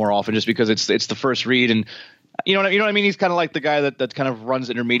to more often just because it's the first read. And you know what I mean? He's kind of like the guy that kind of runs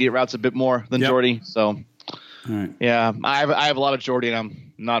intermediate routes a bit more than Jordy. So, all right. Yeah, I have a lot of Jordy, and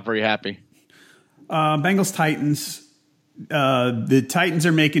I'm not very happy. Bengals Titans. The Titans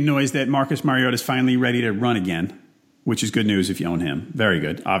are making noise that Marcus Mariota is finally ready to run again, which is good news if you own him. Very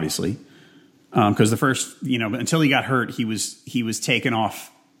good, obviously. Because the first, until he got hurt, he was taken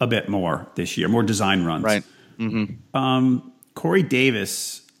off a bit more this year, more design runs. Right. Mm-hmm. Corey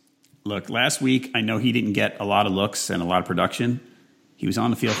Davis, look, last week, I know he didn't get a lot of looks and a lot of production. He was on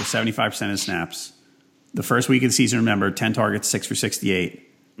the field for 75% of snaps. The first week of the season, remember, 10 targets, 6 for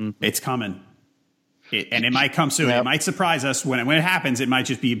 68. Mm-hmm. It's coming. And it might come soon. Yep. It might surprise us. When it happens, it might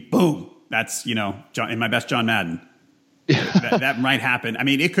just be, boom. That's, in my best John Madden. that might happen. I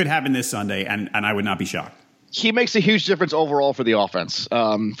mean, it could happen this Sunday, and I would not be shocked. He makes a huge difference overall for the offense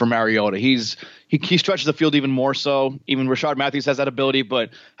for Mariota. He stretches the field even more so. Even Rashard Matthews has that ability, but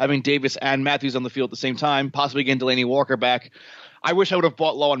having Davis and Matthews on the field at the same time, possibly getting Delaney Walker back. I wish I would have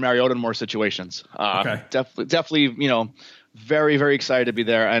bought low on Mariota in more situations. Okay. Definitely, very, very excited to be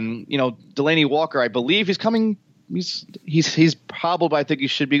there. And, Delaney Walker, I believe he's coming. He's probable. I think he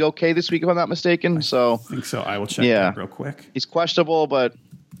should be okay this week if I'm not mistaken. I think so. I will check that real quick. He's questionable, but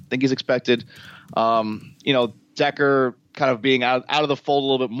I think he's expected. Decker kind of being out of the fold a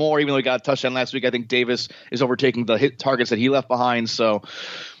little bit more, even though he got a touchdown last week. I think Davis is overtaking the hit targets that he left behind. So,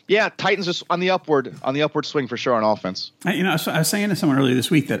 yeah, Titans are on the upward swing for sure on offense. I was saying to someone earlier this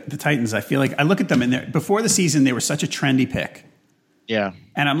week that the Titans, I feel like I look at them and before the season they were such a trendy pick. Yeah,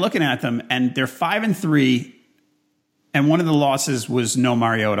 and I'm looking at them and they're 5-3, and one of the losses was no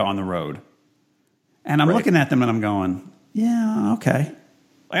Mariota on the road. And I'm looking at them and I'm going, yeah, okay.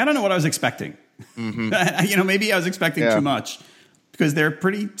 I don't know what I was expecting. Mm-hmm. Maybe I was expecting too much because they're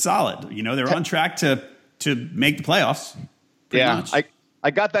pretty solid. They're on track to make the playoffs. Much. I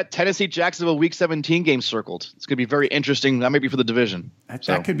got that Tennessee Jacksonville Week 17 game circled. It's going to be very interesting. That might be for the division.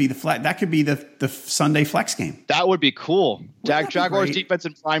 That could be that could be the Sunday flex game. That would be cool. Jaguars defense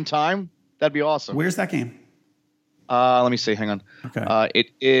in prime time. That'd be awesome. Where's that game? Let me see. Hang on. Okay.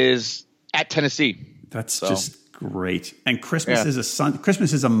 It is at Tennessee. That's just great. And Christmas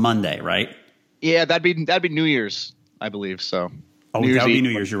is a Monday, right? Yeah, that'd be New Year's, I believe. So. Oh, that would be New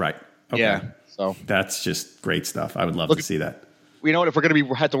Year's. You're right. Okay. Yeah. So that's just great stuff. I would love to see that. You know what? If we're going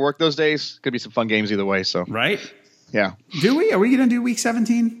to have to work those days, could be some fun games either way. So. Right. Yeah. Do we? Are we going to do Week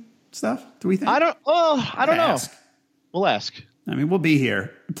 17 stuff? Do we think? I don't know. We'll ask. I mean, we'll be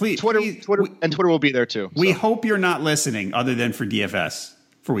here. Please, Twitter will be there too. So. We hope you're not listening, other than for DFS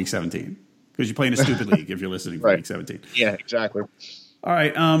for Week 17, because you're playing a stupid league if you're listening for Week 17. Yeah, exactly. All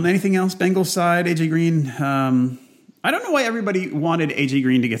right. Anything else? Bengals side, AJ Green. I don't know why everybody wanted AJ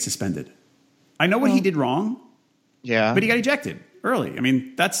Green to get suspended. I know what he did wrong. Yeah, but he got ejected early. I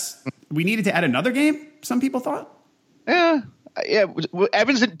mean, we needed to add another game. Some people thought. Yeah.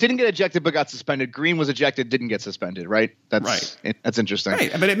 Evans didn't get ejected, but got suspended. Green was ejected, didn't get suspended. Right. That's interesting.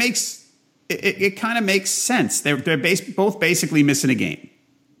 Right, but it kind of makes sense. They're both basically missing a game.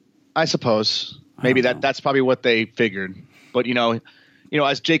 I suppose maybe that's probably what they figured. But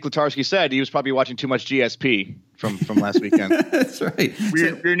as Jake Latarsky said, he was probably watching too much GSP from last weekend. That's right.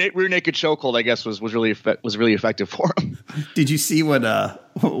 Rear naked chokehold, I guess, was really effective for him. Did you see what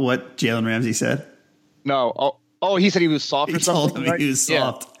Jalen Ramsey said? No. Oh, he said he was soft or something. He told him he was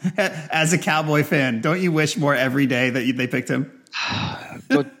soft. Yeah. As a Cowboy fan, don't you wish more every day that they picked him?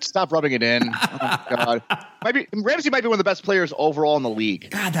 Stop rubbing it in. Oh, God. Ramsey might be one of the best players overall in the league.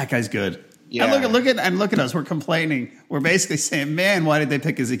 God, that guy's good. Yeah. And look at us. We're complaining. We're basically saying, man, why did they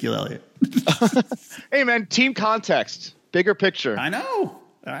pick Ezekiel Elliott? Hey, man, team context, bigger picture. I know.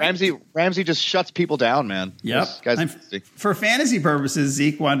 Ramsey just shuts people down, man. Yep. For fantasy purposes,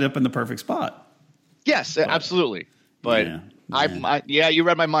 Zeke wound up in the perfect spot. Yes, absolutely. But you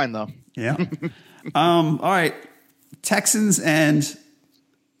read my mind though. Yeah. All right. Texans and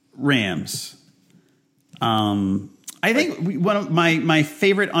Rams. I think one of my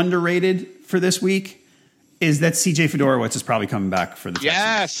favorite underrated for this week is that CJ Fedorowicz is probably coming back for the Texans.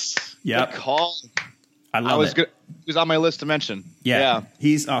 Yes. Yep. Good call. I love it. Good. He was on my list to mention. Yeah.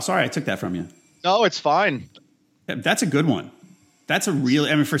 He's sorry, I took that from you. No, it's fine. That's a good one. That's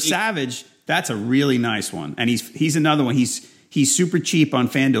for Savage, that's a really nice one. And he's another one. He's super cheap on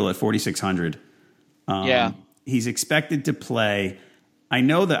FanDuel at 4,600. He's expected to play. I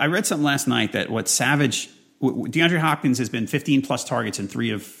know that I read something last night that DeAndre Hopkins has been 15 plus targets in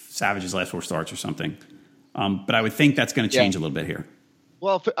 3 of Savage's last 4 starts or something. But I would think that's going to change a little bit here.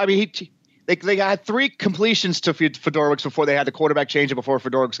 Well, I mean, they had 3 completions to Fedorowicz before they had the quarterback change and before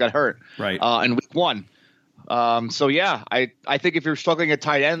Fedorowicz got hurt. Right. In week 1. I think if you're struggling at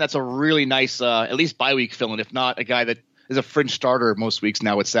tight end, that's a really nice, at least bye week fill-in. If not, a guy that is a fringe starter most weeks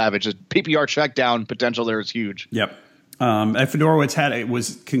now with Savage. The PPR check down potential there is huge. Yep. Fedorowicz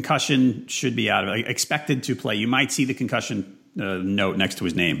was concussion, should be out of it, expected to play. You might see the concussion note next to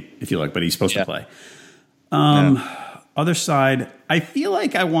his name if you like, but he's supposed to play. Other side, I feel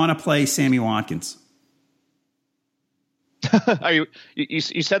like I want to play Sammy Watkins. Are you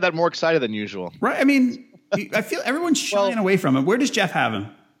said that more excited than usual, right? I mean, I feel everyone's shying away from him. Where does Jeff have him?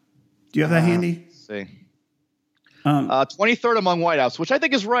 Do you have that handy? Let's see. 23rd among wideouts, which I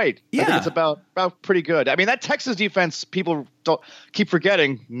think is right. Yeah. I think it's about pretty good. I mean, that Texas defense, people don't keep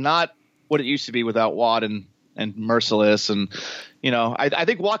forgetting, not what it used to be without Watt and Merciless. And, I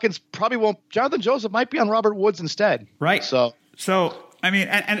think Watkins probably won't. Jonathan Joseph might be on Robert Woods instead. Right. So I mean,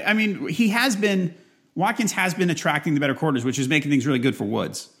 and I mean, Watkins has been attracting the better quarters, which is making things really good for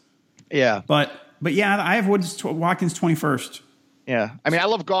Woods. Yeah. But yeah, I have Watkins 21st. Yeah. I mean, I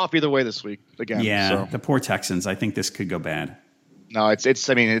love Goff either way this week again. Yeah. So. The poor Texans. I think this could go bad. No, I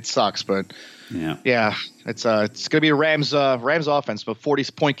mean, it sucks, but yeah, it's going to be a Rams offense, but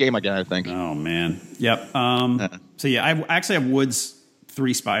 40-point game again, I think. Oh man. Yep. So yeah, I actually have Woods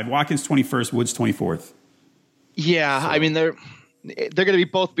 3 spot. I have Watkins 21st, Woods 24th. Yeah. So. I mean, they're going to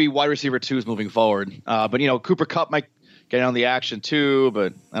both be wide receiver 2s moving forward. But Cooper Kupp might get on the action too,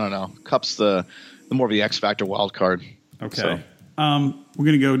 but I don't know. Kupp's the more of the X factor wild card. Okay. So. We're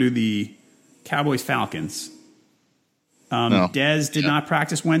going to go to the Cowboys Falcons. Dez did not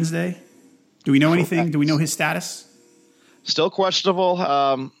practice Wednesday. Do we know anything? Do we know his status? Still questionable.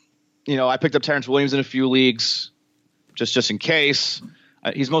 I picked up Terrence Williams in a few leagues just in case.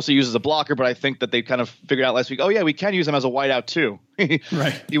 He's mostly used as a blocker, but I think that they kind of figured out last week, we can use him as a wideout too.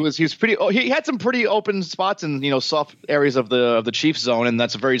 Right. He had some pretty open spots in, soft areas of the Chiefs zone, and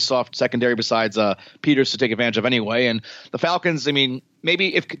that's a very soft secondary besides Peters to take advantage of anyway. And the Falcons, I mean,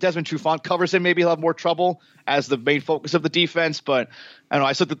 maybe if Desmond Trufant covers him, maybe he'll have more trouble as the main focus of the defense, but I don't know.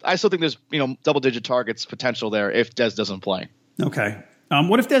 I still think there's, double-digit targets potential there if Dez doesn't play. Okay.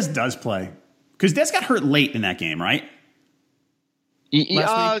 What if Dez does play? Because Dez got hurt late in that game, right?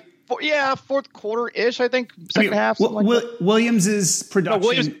 Fourth quarter-ish, I think, second half. Williams' production.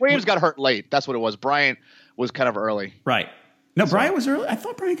 No, Williams got hurt late. That's what it was. Bryant was kind of early. Right. No, Bryant was early. I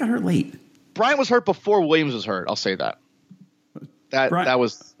thought Bryant got hurt late. Bryant was hurt before Williams was hurt. I'll say that. That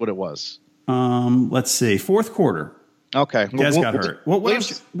was what it was. Let's see. Fourth quarter. Okay. Dez got hurt.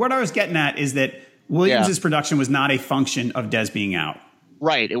 What I was getting at is that Williams' production was not a function of Dez being out.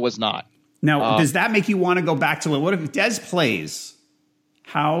 Right. It was not. Now, does that make you want to go back to what if Dez plays?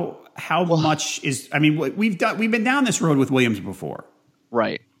 How much is? I mean, we've been down this road with Williams before,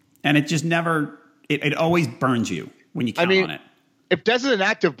 right? And it just never. It always burns you when you count on it. If Dez is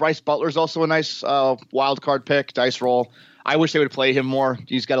inactive, Bryce Butler is also a nice wild card pick, dice roll. I wish they would play him more.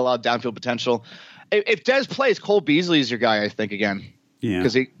 He's got a lot of downfield potential. If Dez plays, Cole Beasley is your guy, I think, again. Yeah,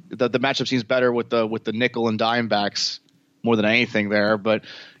 because the matchup seems better with the nickel and dime backs more than anything there. But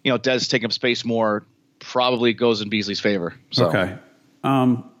Dez taking up space more probably goes in Beasley's favor. So. Okay.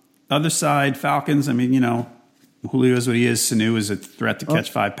 Other side, Falcons. I mean, Julio is what he is. Sanu is a threat to catch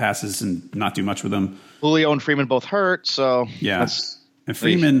 5 passes and not do much with them. Julio and Freeman both hurt, so yeah. And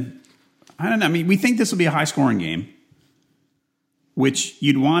Freeman, I don't know. I mean, we think this will be a high-scoring game, which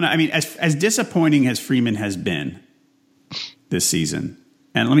you'd want to. I mean, as disappointing as Freeman has been this season,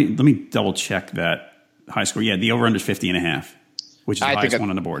 and let me double check that high score. Yeah, the over/under is 50.5, which is the highest one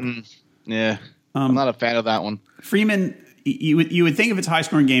on the board. Yeah, I'm not a fan of that one. Freeman. You would think if it's a high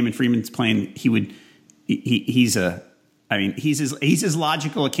scoring game and Freeman's playing, he's as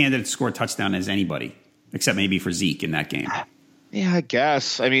logical a candidate to score a touchdown as anybody, except maybe for Zeke in that game. Yeah, I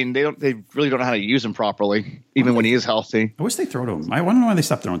guess. I mean, they really don't know how to use him properly, even when he is healthy. I wish they throw to him. I wonder why they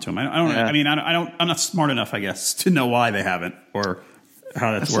stopped throwing to him. I don't. Yeah. I mean, I'm not smart enough, I guess, to know why they haven't or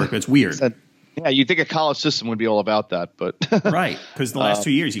how that's worked. It's weird. Yeah, you'd think a college system would be all about that, but right, because the last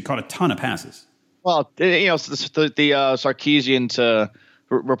 2 years he caught a ton of passes. Well, the Sarkisian to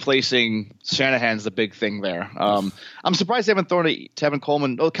replacing Shanahan's the big thing there. I'm surprised they haven't thrown it to Tevin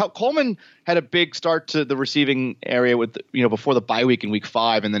Coleman. Oh, Coleman had a big start to the receiving area with before the bye week in week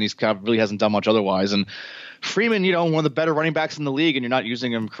 5, and then he's kind of really hasn't done much otherwise. And Freeman, one of the better running backs in the league, and you're not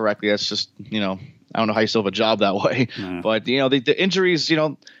using him correctly. That's just I don't know how you still have a job that way. Yeah. But the injuries,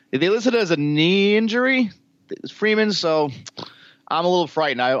 they listed it as a knee injury, Freeman. So I'm a little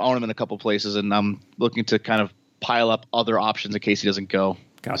frightened. I own him in a couple places, and I'm looking to kind of pile up other options in case he doesn't go.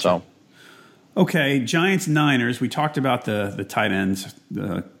 Gotcha. So. Okay, Giants-Niners. We talked about the tight ends,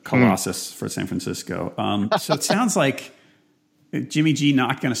 the Colossus for San Francisco. So it sounds like Jimmy G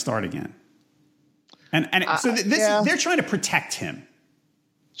not going to start again. And they're trying to protect him.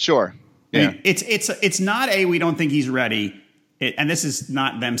 Sure. Yeah. I mean, it's not we don't think he's ready. and this is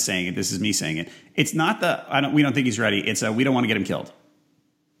not them saying it. This is me saying it. It's not we don't think he's ready. It's we don't want to get him killed.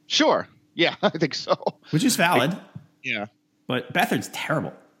 Sure. Yeah, I think so. Which is valid. Yeah. But Beathard's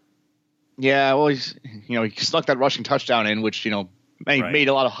terrible. Yeah, well, he snuck that rushing touchdown in, which, made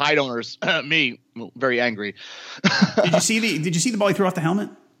a lot of Hyde owners, me, very angry. Did you see the ball he threw off the helmet?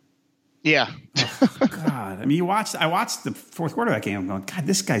 Yeah. Oh, God. I mean, I watched the fourth quarter of that game. I'm going, God,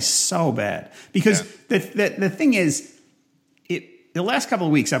 this guy's so bad. Because the thing is, the last couple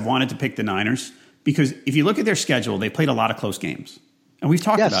of weeks I've wanted to pick the Niners because if you look at their schedule, they played a lot of close games. And we've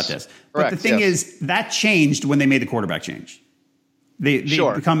talked about this. But the thing is, that changed when they made the quarterback change. They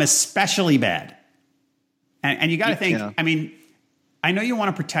become especially bad. And you got to think, I mean, I know you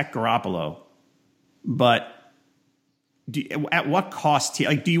want to protect Garoppolo, but at what cost?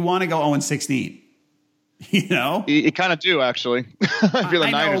 Do you want to go 0-16? You kind of do, actually. If you're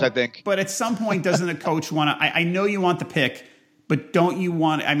the Niners, I think. But at some point, doesn't a coach want to? I know you want the pick, but don't you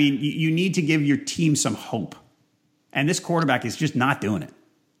want? I mean, you need to give your team some hope. And this quarterback is just not doing it.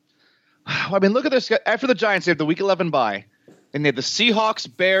 I mean, look at this. After the Giants, they have the Week 11 bye. And they have the Seahawks,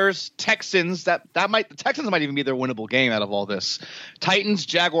 Bears, Texans. The Texans might even be their winnable game out of all this. Titans,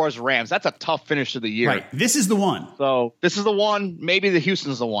 Jaguars, Rams. That's a tough finish to the year. Right. This is the one. So this is the one. Maybe the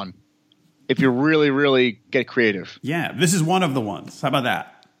Houston's the one. If you really, really get creative. Yeah, this is one of the ones. How about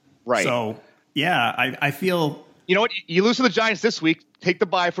that? Right. So, yeah, I feel. You know what? You lose to the Giants this week, take the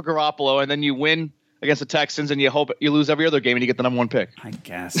bye for Garoppolo, and then you win against the Texans, and you hope you lose every other game and you get the number one pick. I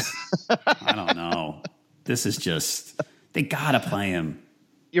guess. I don't know. This is just. They got to play him.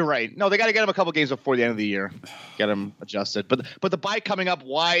 You're right. No, they got to get him a couple games before the end of the year. Get him adjusted. But the bye coming up,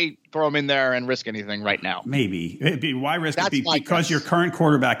 why throw him in there and risk anything right now? Maybe. Why risk it? Because your current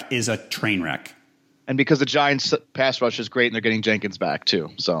quarterback is a train wreck. And because the Giants' pass rush is great and they're getting Jenkins back too.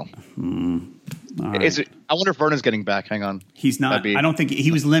 So right. I wonder if Vernon's getting back. Hang on. He's not. I don't think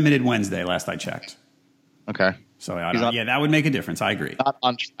he was limited Wednesday last I checked. Okay. So that would make a difference. I agree. Not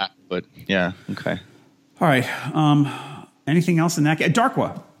on track, but yeah. Okay. All right. Anything else in that game?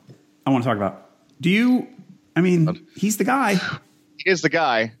 Darkwa, I want to talk about. He's the guy. He is the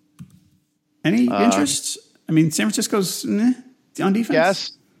guy. Any interest? I mean, San Francisco's on defense?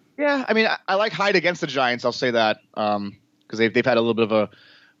 Yes. Yeah, I mean, I like Hyde against the Giants. I'll say that because they've had a little bit of a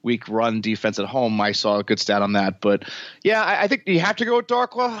weak run defense at home. I saw a good stat on that. But, yeah, I think you have to go with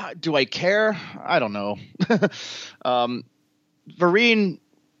Darkwa. Do I care? I don't know. Vereen, probably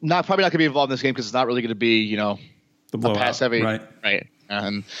not going to be involved in this game because it's not really going to be, the blowout, pass heavy. Right.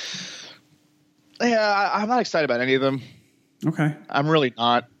 And yeah, I'm not excited about any of them. Okay. I'm really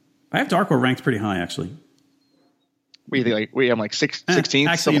not. I have Darkwa ranked pretty high, actually. What do you think? I'm like 16th?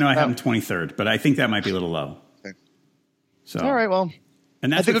 Actually, I have him 23rd, but I think that might be a little low. Okay. So, all right, well.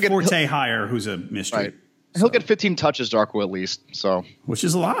 And that's with Forte higher, who's a mystery. Right. He'll get 15 touches, Darkwa, at least. So, which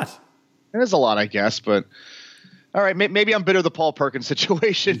is a lot. It is a lot, I guess, but all right, maybe I'm bitter of the Paul Perkins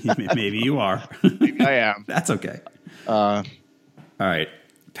situation. Maybe you are. Maybe I am. That's okay. All right.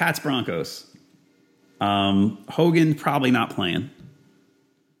 Pats Broncos. Hogan probably not playing.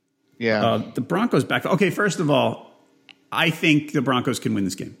 Yeah. The Broncos back. Okay, first of all, I think the Broncos can win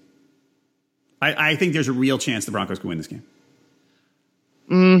this game. I think there's a real chance the Broncos can win this game.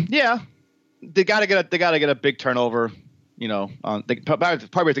 Yeah. They got to get a big turnover, they probably have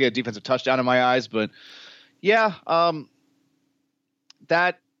to get a defensive touchdown in my eyes, but yeah,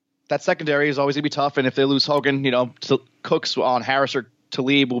 that secondary is always going to be tough. And if they lose Hogan, Cooks on Harris or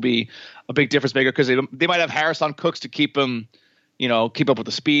Talib will be a big difference maker because they might have Harris on Cooks to keep him, keep up with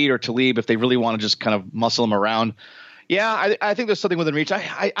the speed, or Talib if they really want to just kind of muscle him around. Yeah, I think there's something within reach.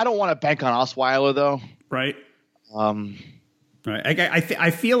 I don't want to bank on Osweiler though. Right. Right. I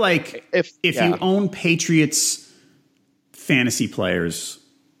feel like if you own Patriots fantasy players,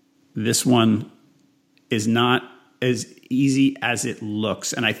 this one is not as easy as it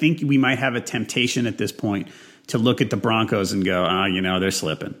looks. And I think we might have a temptation at this point to look at the Broncos and go, they're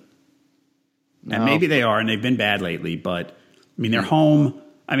slipping. No. And maybe they are, and they've been bad lately. But, I mean, they're home.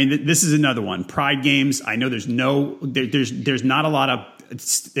 I mean, this is another one. Pride games. I know there's not a lot of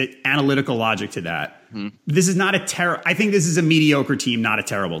analytical logic to that. This is not I think this is a mediocre team, not a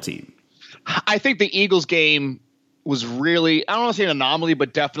terrible team. I think the Eagles game was really, I don't want to say an anomaly,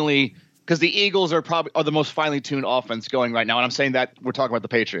 but definitely – because the Eagles are the most finely tuned offense going right now. And I'm saying that we're talking about the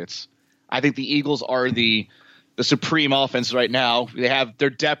Patriots. I think the Eagles are the supreme offense right now. Their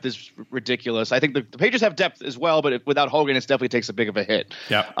depth is ridiculous. I think the Patriots have depth as well, but without Hogan, it definitely takes a big of a hit.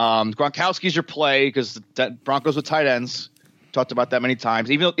 Yeah. Gronkowski's your play because the Broncos with tight ends. Talked about that many times.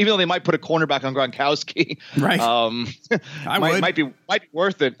 Even though they might put a cornerback on Gronkowski, right? Might be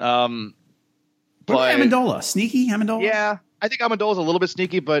worth it. But Amendola, sneaky Amendola. Yeah. I think Amendola's a little bit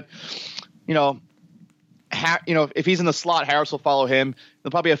sneaky, but if he's in the slot, Harris will follow him. They'll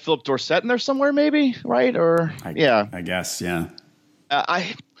probably have Philip Dorsett in there somewhere, maybe, right? I guess, yeah.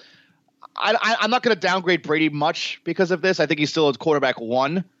 I'm not going to downgrade Brady much because of this. I think he's still a quarterback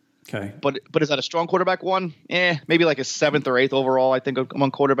 1. Okay. But is that a strong quarterback 1? Maybe like a 7th or 8th overall, I think,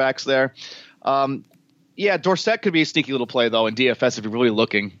 among quarterbacks there. Dorsett could be a sneaky little play, though, in DFS if you're really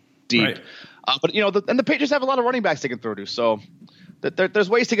looking deep. Right. But the Patriots have a lot of running backs they can throw to, so there's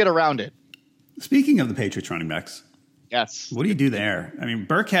ways to get around it. Speaking of the Patriots running backs, yes, what do you do there? I mean,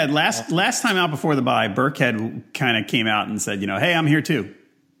 Burkhead last time out before the bye, Burkhead kind of came out and said, hey, I'm here too.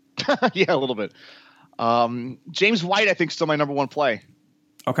 Yeah, a little bit. James White, I think, is still my number 1 play.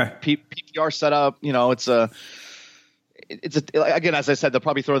 Okay, PPR setup. It's again, as I said, they'll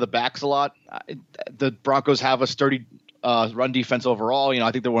probably throw the backs a lot. The Broncos have a sturdy run defense overall.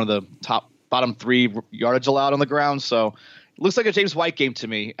 I think they're one of the bottom 3 yardage allowed on the ground. So it looks like a James White game to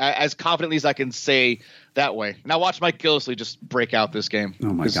me, as confidently as I can say that way. Now watch Mike Gillislee just break out this game. Oh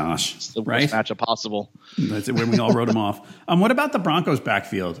my gosh. It's the worst matchup possible. That's it, when we all wrote him off. What about the Broncos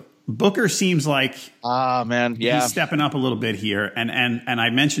backfield? Booker seems like he's stepping up a little bit here. And I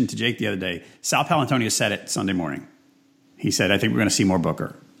mentioned to Jake the other day, Sal Palantonio said it Sunday morning. He said, I think we're going to see more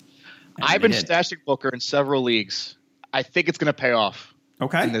Booker. And I've been stashing Booker in several leagues. I think it's going to pay off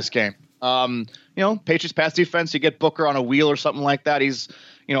in this game. Patriots pass defense, you get Booker on a wheel or something like that. He's,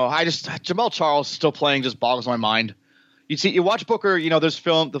 Jamal Charles still playing just boggles my mind. You watch Booker, there's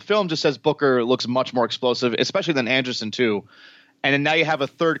film. The film just says Booker looks much more explosive, especially than Anderson too. And then now you have a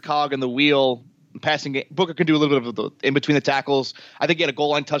third cog in the wheel. Passing game. Booker can do a little bit of the in between the tackles. I think he had a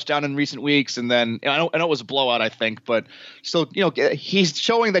goal line touchdown in recent weeks, and then I know it was a blowout, I think, but still, he's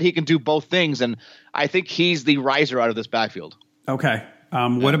showing that he can do both things, and I think he's the riser out of this backfield. Okay.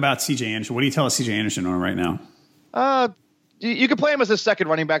 What about CJ Anderson? What do you tell us CJ Anderson on right now? You can play him as a second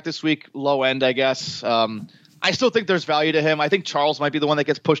running back this week, low end, I guess. I still think there's value to him. I think Charles might be the one that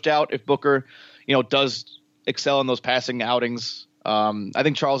gets pushed out if Booker, does excel in those passing outings. I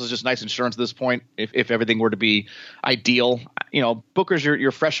think Charles is just nice insurance at this point. If everything were to be ideal, Booker's your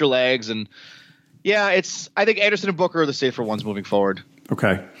fresher legs, and I think Anderson and Booker are the safer ones moving forward.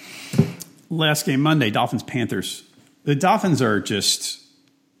 Okay. Last game Monday, Dolphins Panthers. The Dolphins are just,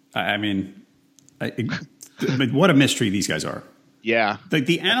 what a mystery these guys are. Yeah.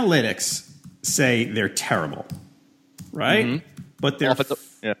 The analytics say they're terrible, right? Mm-hmm. But they're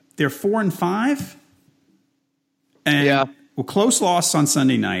 4-5, and close loss on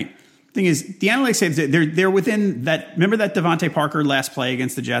Sunday night. Thing is, the analytics say they're within that. Remember that Devontae Parker last play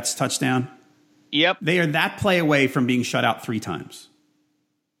against the Jets touchdown? Yep. They are that play away from being shut out 3 times.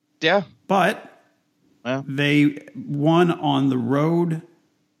 Yeah. But they won on the road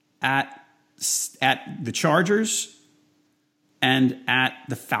at the Chargers and at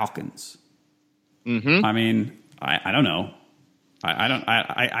the Falcons. Mm-hmm. I don't know.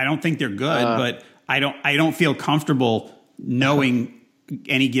 I don't think they're good, but I don't feel comfortable knowing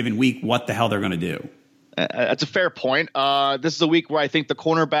any given week what the hell they're going to do. That's a fair point. This is a week where I think the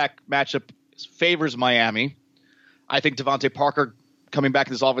cornerback matchup favors Miami. I think Devontae Parker coming back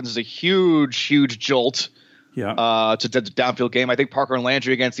in this offense is a huge jolt to the downfield game. I think Parker and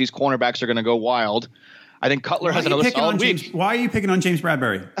Landry against these cornerbacks are going to go wild. I think Cutler has another solid week. Why are you picking on James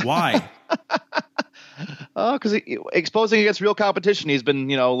Bradbury? Why? Because exposing against real competition, he's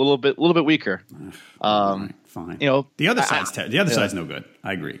been a little bit weaker. Fine. The other side's no good.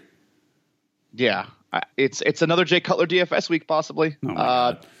 I agree. Yeah, it's another Jay Cutler DFS week possibly. Oh my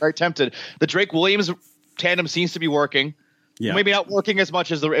God. Very tempted. The Drake Williams tandem seems to be working. Yeah. Maybe not working as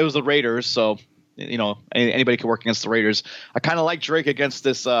much as it was the Raiders. So anybody can work against the Raiders. I kind of like Drake against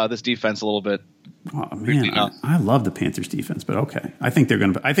this defense a little bit. Oh man, I love the Panthers defense, but okay. I think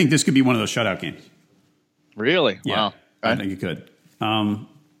this could be one of those shutout games. Really? Yeah, wow. I think it could.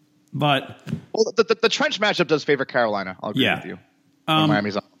 But the trench matchup does favor Carolina. I'll agree with you.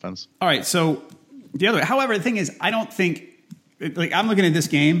 Miami's offense. All right. So however, the thing is, I don't think I'm looking at this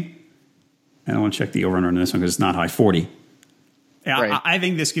game, and I want to check the over-under on this one because it's not high 40. Yeah, right. I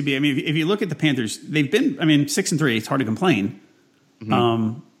think this could be. If you look at the Panthers, they've been 6-3. It's hard to complain,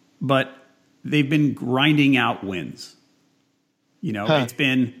 but they've been grinding out wins. It's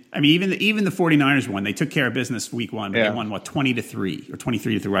been. Even the 49ers won. They took care of business week 1, but they won 20-3 or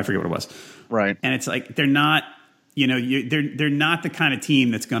 23-3. I forget what it was. Right. And it's like they're not. They're not the kind of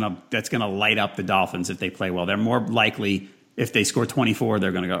team that's gonna light up the Dolphins if they play well. They're more likely if they score 24,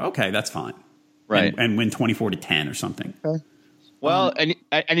 they're going to go, okay, that's fine, right, and win 24-10 or something. Okay. Well, and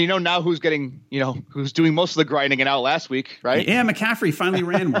now who's getting who's doing most of the grinding it out last week, right? Yeah, McCaffrey finally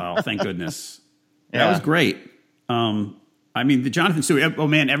ran well, thank goodness. That was great. I mean, the Jonathan Stewart. Oh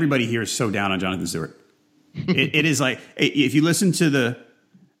man, everybody here is so down on Jonathan Stewart. It is like, if you listen to the,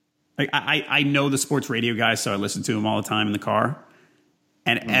 like, I know the sports radio guys, so I listen to them all the time in the car.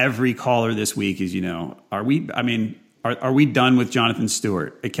 And every caller this week is, are we done with Jonathan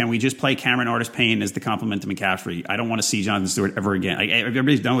Stewart? Can we just play Cameron Artis-Payne as the compliment to McCaffrey? I don't want to see Jonathan Stewart ever again. Like,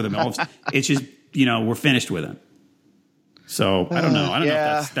 everybody's done with him. It's just, we're finished with him. So I don't know. I don't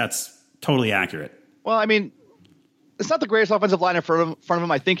know if that's totally accurate. Well, I mean, it's not the greatest offensive line in front of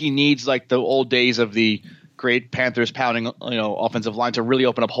him. I think he needs like the old days of the great Panthers pounding, offensive line to really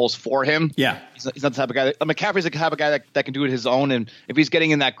open up holes for him. Yeah. He's not the type of guy McCaffrey's the type of guy that can do it his own. And if he's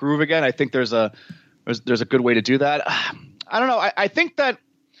getting in that groove again, I think there's a good way to do that. I don't know. I think that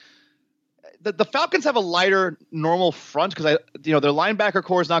the Falcons have a lighter normal front because their linebacker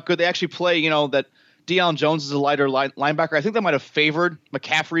core is not good. They actually play, that Deion Jones is a lighter linebacker. I think that might have favored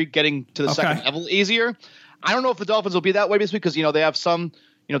McCaffrey getting to the second level easier. I don't know if the Dolphins will be that way this week because, they have some,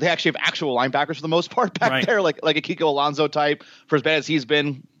 they actually have actual linebackers for the most part back there, like a Kiko Alonso type. For as bad as he's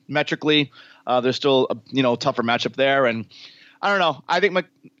been metrically, there's still a, tougher matchup there. And I don't know. I think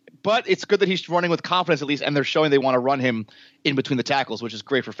but it's good that he's running with confidence at least, and they're showing they want to run him in between the tackles, which is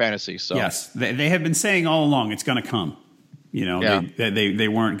great for fantasy. So yes, they have been saying all along it's going to come. They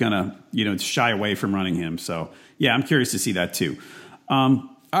weren't going to, shy away from running him. So, yeah, I'm curious to see that too. All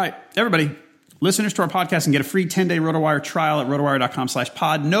right, everybody, listeners to our podcast can get a free 10-day RotoWire trial at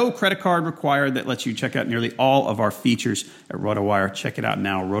rotowire.com/pod. No credit card required. That lets you check out nearly all of our features at RotoWire. Check it out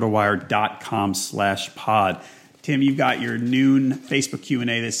now, rotowire.com/pod. Tim, you've got your noon Facebook Q&A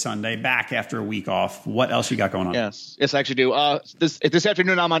this Sunday, back after a week off. What else you got going on? Yes, I actually do. This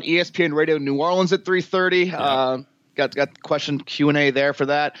afternoon, I'm on ESPN Radio New Orleans at 3:30. Yeah. Got question Q&A there for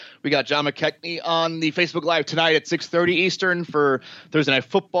that. We got John McKechnie on the Facebook Live tonight at 6:30 Eastern for Thursday Night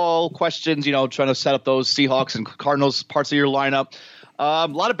Football questions, trying to set up those Seahawks and Cardinals parts of your lineup. A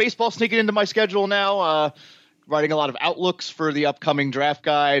lot of baseball sneaking into my schedule now. Writing a lot of outlooks for the upcoming draft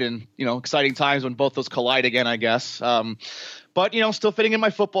guide and, exciting times when both those collide again, I guess. But, still fitting in my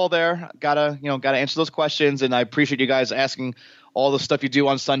football there. Gotta answer those questions. And I appreciate you guys asking all the stuff you do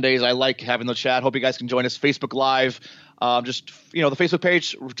on Sundays. I like having the chat. Hope you guys can join us Facebook Live. The Facebook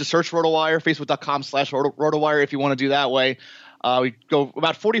page, just search RotoWire, facebook.com/RotoWire if you want to do that way. We go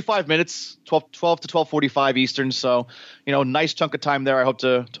about 45 minutes, 12 to 12:45 Eastern. So, nice chunk of time there. I hope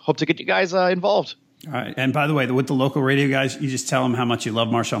to get you guys involved. All right. And by the way, with the local radio guys, you just tell them how much you love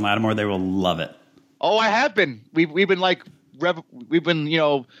Marshawn Lattimore. They will love it. Oh, I have been. We've been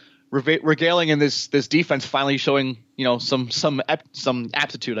regaling in this defense finally showing some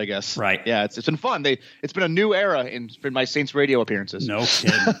aptitude, I guess. Right. Yeah, it's been fun. It's been a new era in my Saints radio appearances. No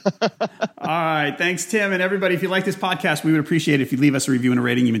kidding. All right, thanks, Tim, and everybody. If you like this podcast, we would appreciate it if you leave us a review and a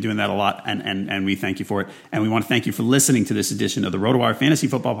rating. You've been doing that a lot, and we thank you for it. And we want to thank you for listening to this edition of the RotoWire Fantasy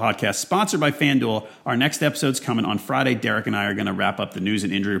Football Podcast, sponsored by FanDuel. Our next episode's coming on Friday. Derek and I are going to wrap up the news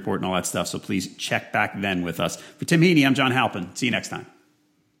and injury report and all that stuff. So please check back then with us. For Tim Heaney, I'm John Halpin. See you next time.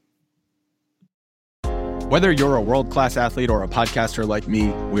 Whether you're a world-class athlete or a podcaster like me,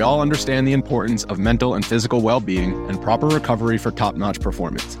 we all understand the importance of mental and physical well-being and proper recovery for top-notch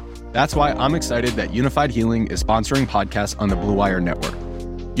performance. That's why I'm excited that Unified Healing is sponsoring podcasts on the Blue Wire Network.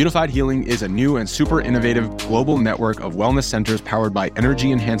 Unified Healing is a new and super innovative global network of wellness centers powered by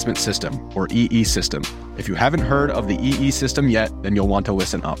Energy Enhancement System, or EE System. If you haven't heard of the EE System yet, then you'll want to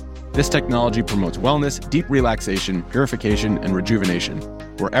listen up. This technology promotes wellness, deep relaxation, purification, and rejuvenation.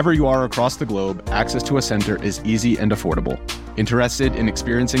 Wherever you are across the globe, access to a center is easy and affordable. Interested in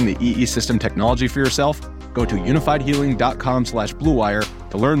experiencing the EE System technology for yourself? Go to unifiedhealing.com/bluewire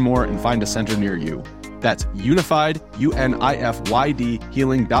to learn more and find a center near you. That's unified, UNIFYD,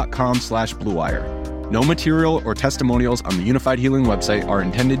 healing.com/bluewire. No material or testimonials on the Unified Healing website are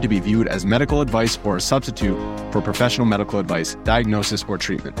intended to be viewed as medical advice or a substitute for professional medical advice, diagnosis, or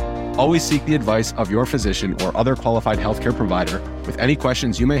treatment. Always seek the advice of your physician or other qualified healthcare provider with any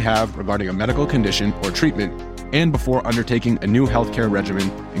questions you may have regarding a medical condition or treatment and before undertaking a new healthcare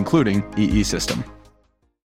regimen, including EE System.